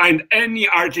to find any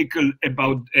article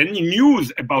about, any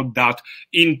news about that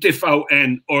in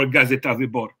TVN or Gazeta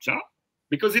Wyborcza,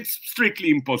 because it's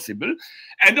strictly impossible.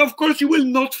 And, of course, you will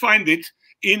not find it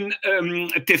in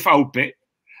TVP,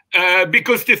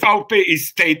 because TVP is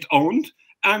state-owned,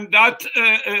 and that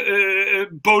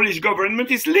Polish government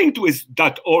is linked with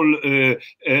that whole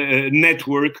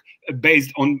network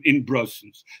based in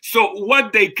Brussels. So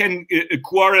what they can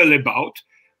quarrel about,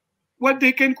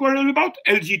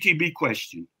 LGBT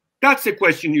question. That's a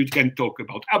question you can talk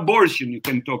about. Abortion you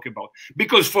can talk about.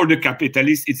 Because for the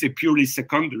capitalists, it's a purely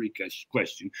secondary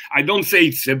question. I don't say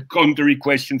it's a secondary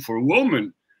question for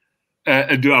women.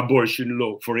 The abortion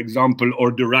law, for example,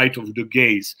 or the right of the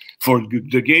gays. For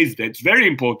the gays, that's very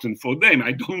important for them.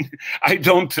 I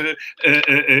don't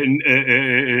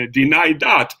deny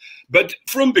that. But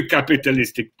from the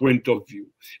capitalistic point of view,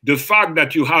 the fact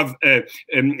that you have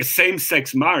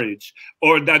same-sex marriage,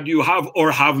 or that you have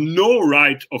or have no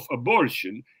right of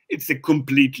abortion, it's a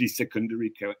completely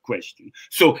secondary question.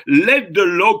 So let the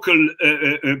local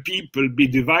people be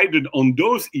divided on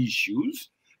those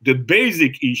issues. The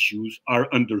basic issues are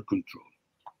under control.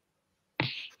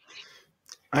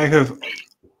 I have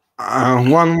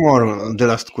one more, the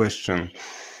last question,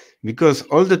 because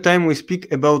all the time we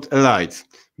speak about elites,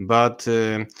 but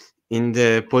in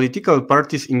the political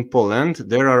parties in Poland,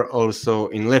 there are also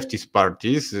in leftist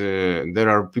parties, there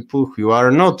are people who are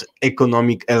not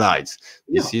economic elites.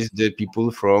 This is the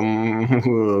people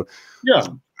from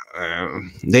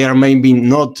they are maybe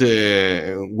not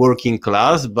working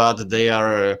class, but they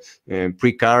are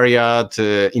precariat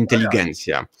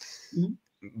intelligentsia.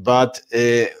 But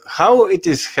how it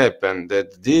is happened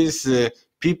that these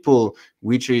people,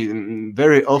 which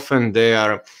very often they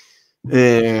are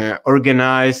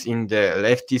organized in the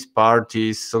leftist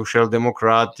parties, social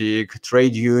democratic,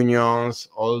 trade unions,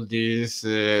 all these,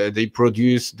 they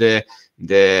produce the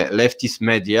leftist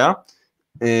media.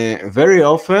 Very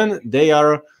often they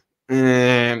are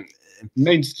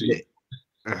mainstream.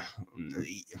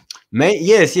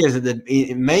 Yes, the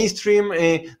mainstream.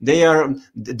 They are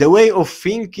the way of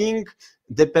thinking.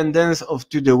 Dependence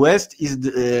to the West is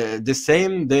the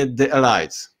same that the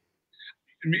elites.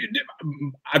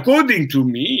 According to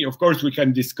me, of course, we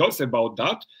can discuss about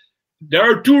that. There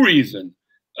are two reasons.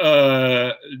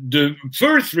 The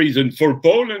first reason for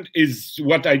Poland is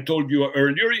what I told you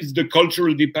earlier: is the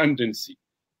cultural dependency.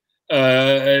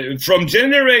 From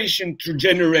generation to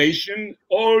generation,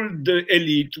 all the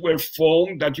elite were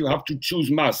formed that you have to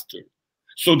choose master.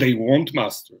 So they want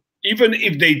master. Even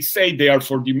if they say they are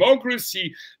for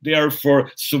democracy, they are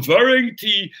for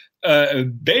sovereignty,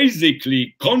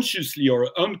 basically, consciously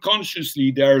or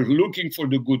unconsciously, they are looking for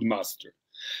the good master.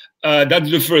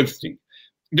 That's the first thing.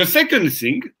 The second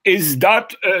thing is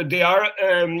that they are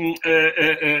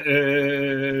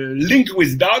linked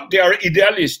with that, they are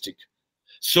idealistic.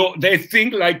 So they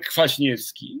think like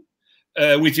Kwasniewski,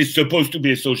 which is supposed to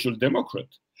be a social democrat.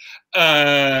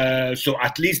 So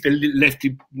at least a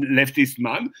leftist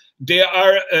man. They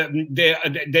are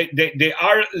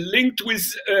linked with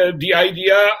the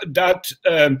idea that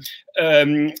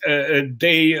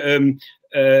they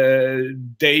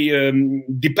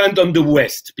depend on the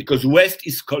West, because West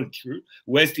is culture,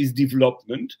 West is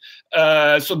development.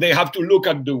 So they have to look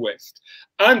at the West.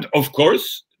 And of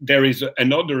course, there is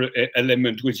another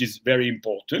element which is very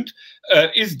important,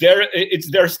 it's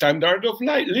their standard of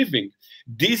living.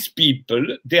 These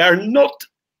people, they are not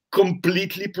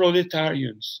completely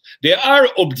proletarians. They are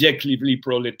objectively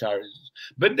proletarians,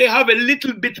 but they have a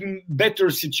little bit better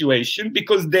situation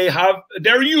because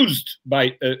they're used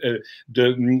by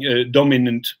the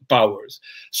dominant powers.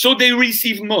 So they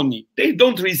receive money. They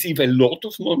don't receive a lot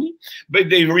of money, but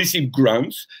they receive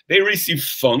grants, they receive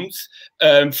funds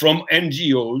from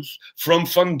NGOs, from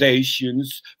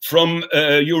foundations, from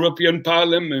European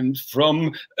Parliament,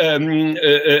 from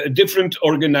different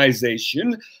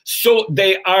organizations. So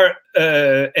they are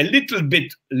a little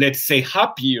bit, let's say,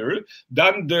 happier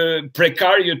than the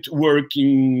precariat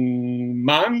working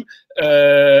man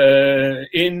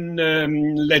in,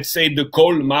 let's say, the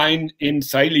coal mine in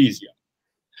Silesia.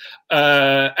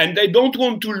 And they don't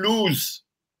want to lose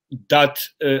that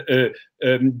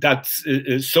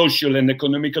social and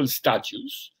economical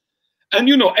status. And,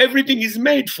 you know, everything is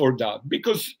made for that,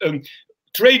 because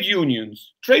trade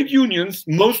unions,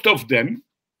 most of them,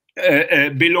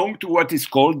 belong to what is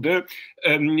called the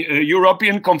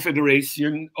European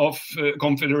Confederacy of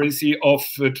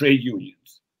Trade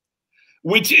Unions,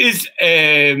 which is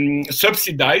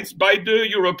subsidized by the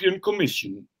European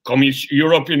Commission.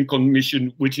 European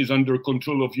Commission, which is under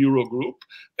control of Eurogroup,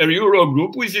 a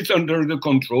Eurogroup which is under the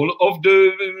control of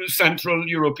the Central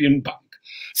European Bank.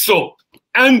 So,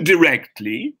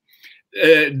 indirectly,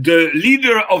 the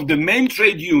leader of the main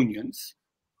trade unions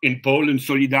in Poland,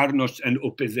 Solidarność and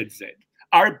OPZZ,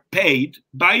 are paid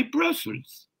by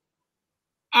Brussels.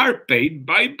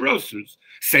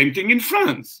 Same thing in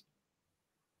France.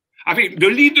 I mean, the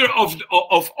leader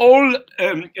of all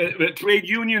trade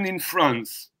union in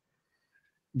France,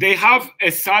 they have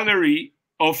a salary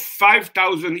of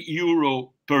 5,000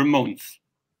 euro per month.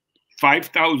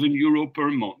 5,000 euro per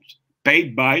month,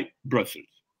 paid by Brussels.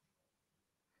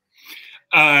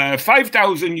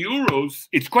 5,000 euros,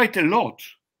 it's quite a lot,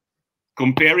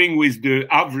 comparing with the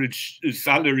average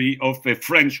salary of a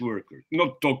French worker,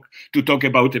 not to talk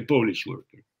about a Polish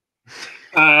worker.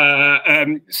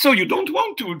 So you don't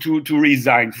want to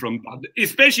resign from that,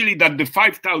 especially that the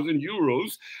 5,000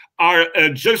 euros are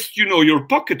just, you know, your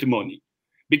pocket money.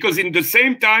 Because in the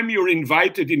same time, you're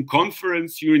invited in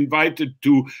conference, you're invited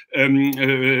to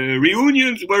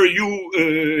reunions where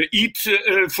you eat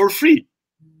for free,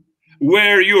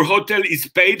 where your hotel is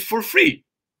paid for free.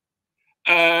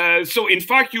 So in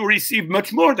fact, you receive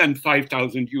much more than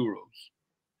 5,000 euros.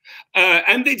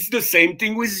 And it's the same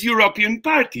thing with European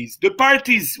parties. The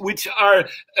parties which are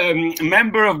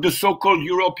member of the so-called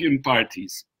European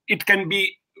parties, it can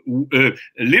be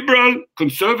liberal,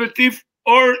 conservative,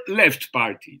 or left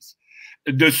parties.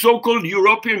 The so-called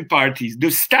European parties, the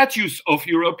status of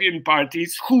European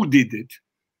parties, who did it?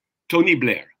 Tony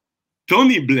Blair.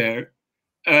 Tony Blair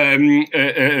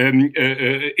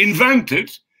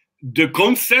invented the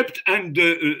concept and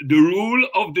the rule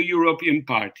of the European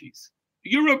parties.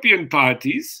 European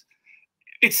parties,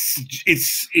 it's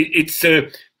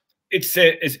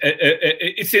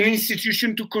an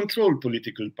institution to control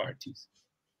political parties,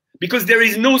 because there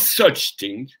is no such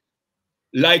thing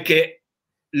like a,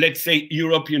 let's say,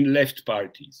 European left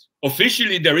parties.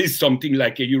 Officially, there is something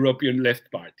like a European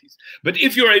left parties. But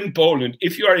if you are in Poland,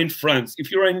 if you are in France,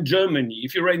 if you are in Germany,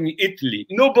 if you are in Italy,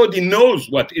 nobody knows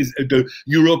what is the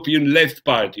European left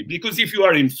party. Because if you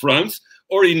are in France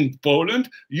or in Poland,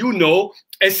 you know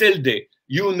SLD,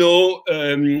 you know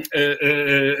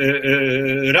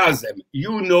Razem,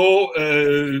 you know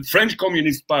French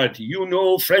Communist Party, you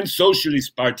know French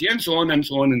Socialist Party, and so on and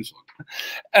so on and so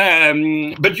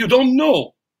on. But you don't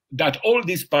know that all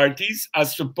these parties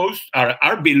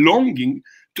are belonging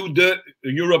to the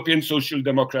European Social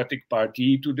Democratic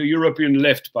Party, to the European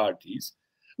left parties.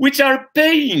 which are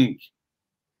paying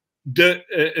the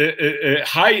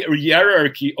high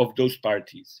hierarchy of those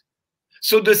parties.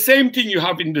 So the same thing you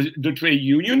have in the trade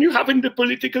union, you have in the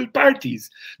political parties.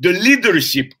 The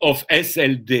leadership of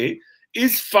SLD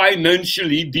is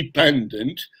financially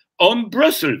dependent on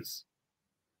Brussels.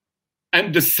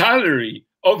 And the salary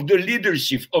of the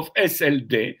leadership of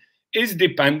SLD is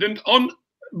dependent on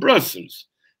Brussels.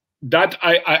 That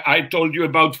I told you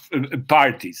about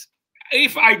parties.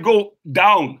 If I go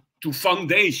down to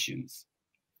foundations,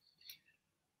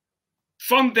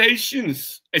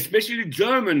 especially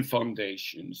German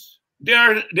foundations, they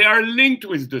are linked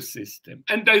with the system,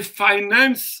 and they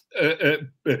finance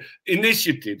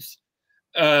initiatives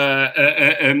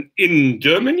in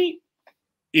Germany,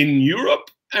 in Europe,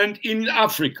 and in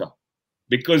Africa.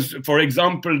 Because, for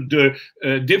example, the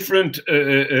different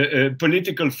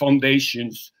political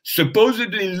foundations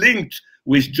supposedly linked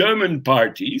with German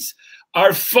parties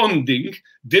are funding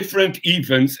different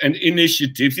events and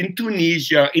initiatives in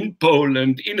Tunisia, in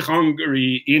Poland, in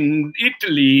Hungary, in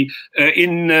Italy,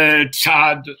 in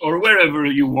Chad, or wherever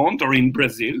you want, or in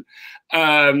Brazil.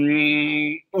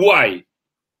 Why?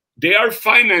 They are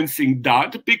financing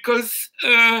that because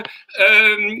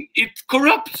it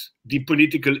corrupts the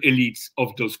political elites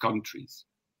of those countries.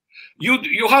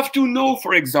 You have to know,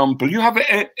 for example, you have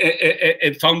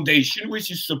a foundation which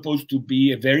is supposed to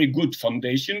be a very good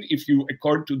foundation if you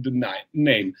accord to the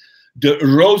name, the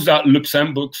Rosa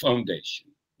Luxemburg Foundation.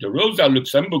 The Rosa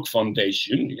Luxemburg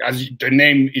Foundation, as the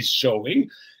name is showing,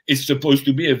 is supposed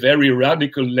to be a very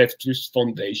radical leftist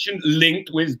foundation linked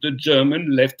with the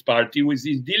German left party, which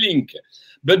is Die Linke.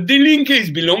 But Die Linke is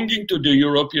belonging to the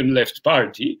European left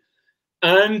party,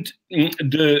 and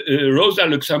the Rosa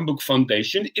Luxemburg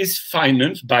Foundation is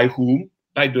financed by whom?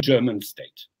 By the German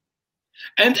state.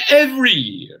 And every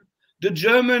year, the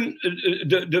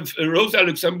Rosa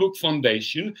Luxemburg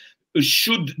Foundation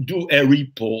should do a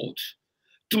report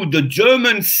to the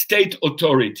German state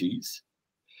authorities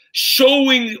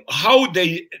showing how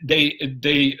they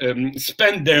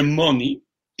spend their money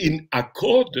in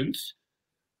accordance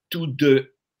to the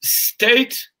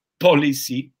state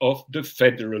policy of the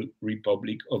Federal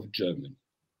Republic of Germany.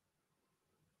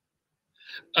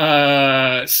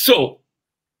 So,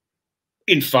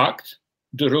 in fact,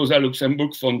 the Rosa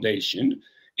Luxemburg Foundation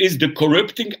is the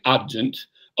corrupting agent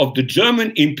of the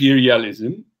German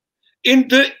imperialism in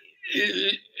the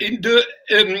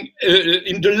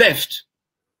left,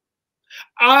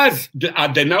 as the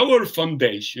Adenauer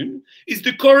Foundation is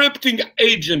the corrupting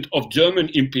agent of German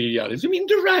imperialism in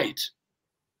the right.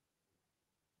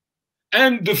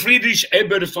 And the Friedrich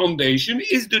Ebert Foundation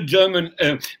is the German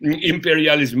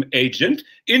imperialism agent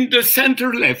in the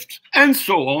center left, and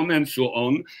so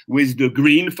on, with the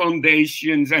Green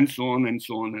Foundations, and so on, and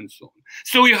so on, and so on.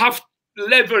 So you have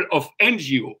level of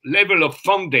NGO, level of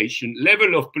foundation,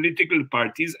 level of political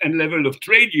parties, and level of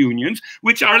trade unions,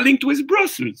 which are linked with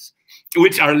Brussels,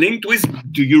 which are linked with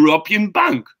the European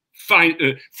Bank.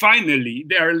 Finally,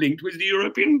 they are linked with the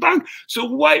European Bank. So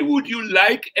why would you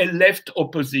like a left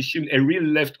opposition, a real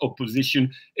left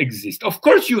opposition exist? Of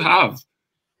course you have.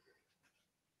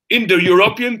 In the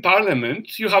European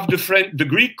Parliament, you have the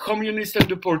Greek communists and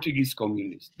the Portuguese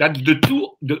communists. That's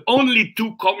the only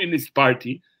two communist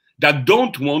parties that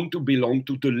don't want to belong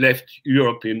to the left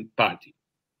European party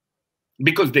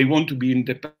because they want to be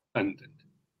independent.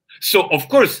 So, of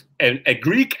course, a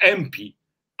Greek MP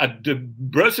at the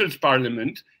Brussels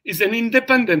Parliament is an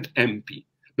independent MP.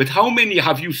 But how many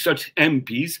have you such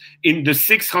MPs in the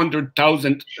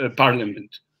 600,000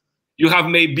 Parliament? You have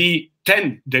maybe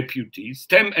 10 deputies,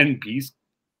 10 MPs,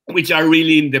 which are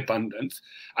really independent.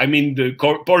 I mean, the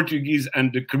Portuguese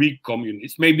and the Greek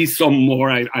communists, maybe some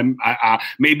more.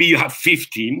 Maybe you have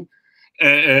 15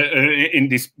 in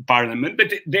this parliament,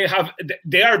 but they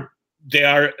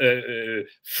are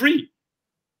free.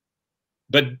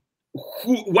 But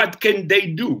what can they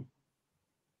do?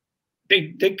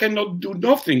 They cannot do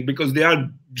nothing because they are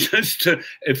just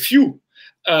a few.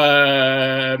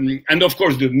 And of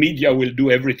course, the media will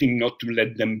do everything not to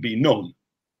let them be known.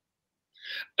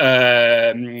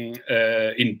 In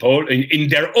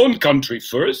their own country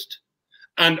first,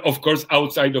 and of course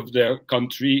outside of their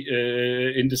country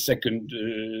in the second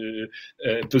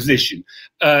position.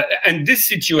 And this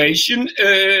situation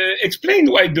explains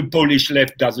why the Polish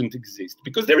left doesn't exist,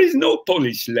 because there is no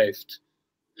Polish left.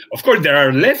 Of course, there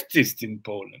are leftists in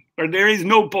Poland, but there is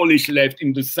no Polish left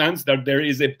in the sense that there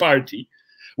is a party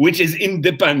which is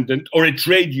independent, or a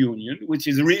trade union which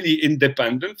is really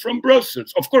independent from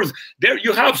Brussels. Of course, there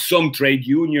you have some trade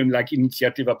union like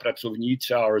Inicjatywa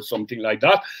Pracownicza or something like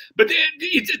that, but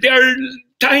they are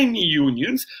tiny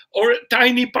unions or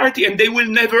tiny party, and they will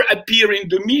never appear in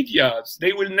the media.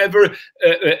 They will never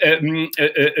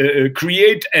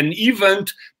create an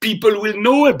event people will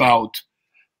know about.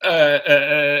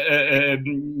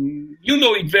 You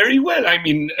know it very well. I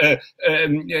mean,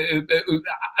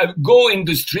 go in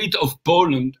the street of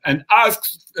Poland and ask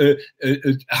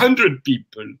 100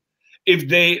 people if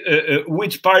they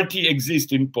which party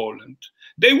exists in Poland.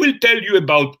 They will tell you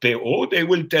about PO, they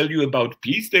will tell you about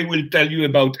PiS, they will tell you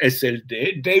about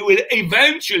SLD, they will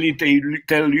eventually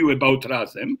tell you about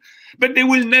Razem, but they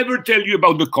will never tell you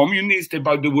about the Communists,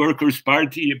 about the Workers'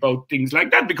 Party, about things like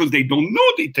that, because they don't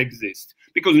know it exists,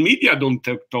 because media don't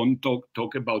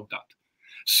talk about that.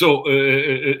 So,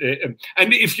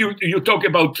 and if you talk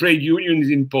about trade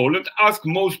unions in Poland, ask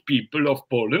most people of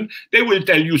Poland, they will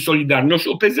tell you Solidarność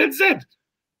or PZZ.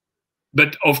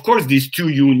 But of course, these two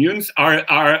unions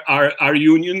are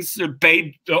unions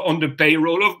paid on the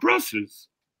payroll of Brussels.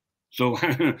 So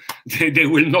they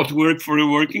will not work for the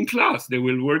working class. They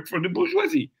will work for the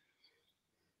bourgeoisie.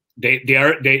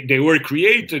 They were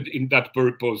created in that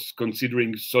purpose,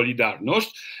 considering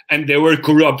Solidarność, and they were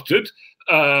corrupted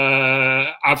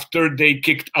after they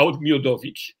kicked out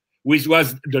Miodowicz, which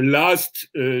was the last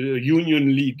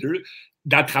union leader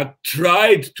that had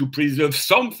tried to preserve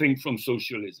something from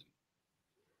socialism.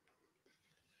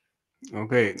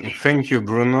 Okay, thank you,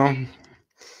 Bruno.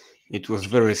 It was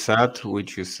very sad,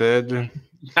 which you said.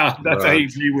 Yeah, that I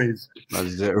agree with.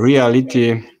 But the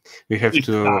reality, we have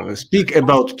to speak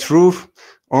about truth.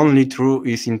 Only truth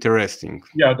is interesting.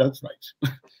 Yeah, that's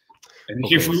right. And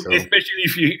okay, especially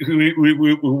if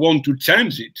we want to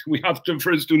change it, we have to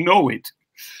first to know it.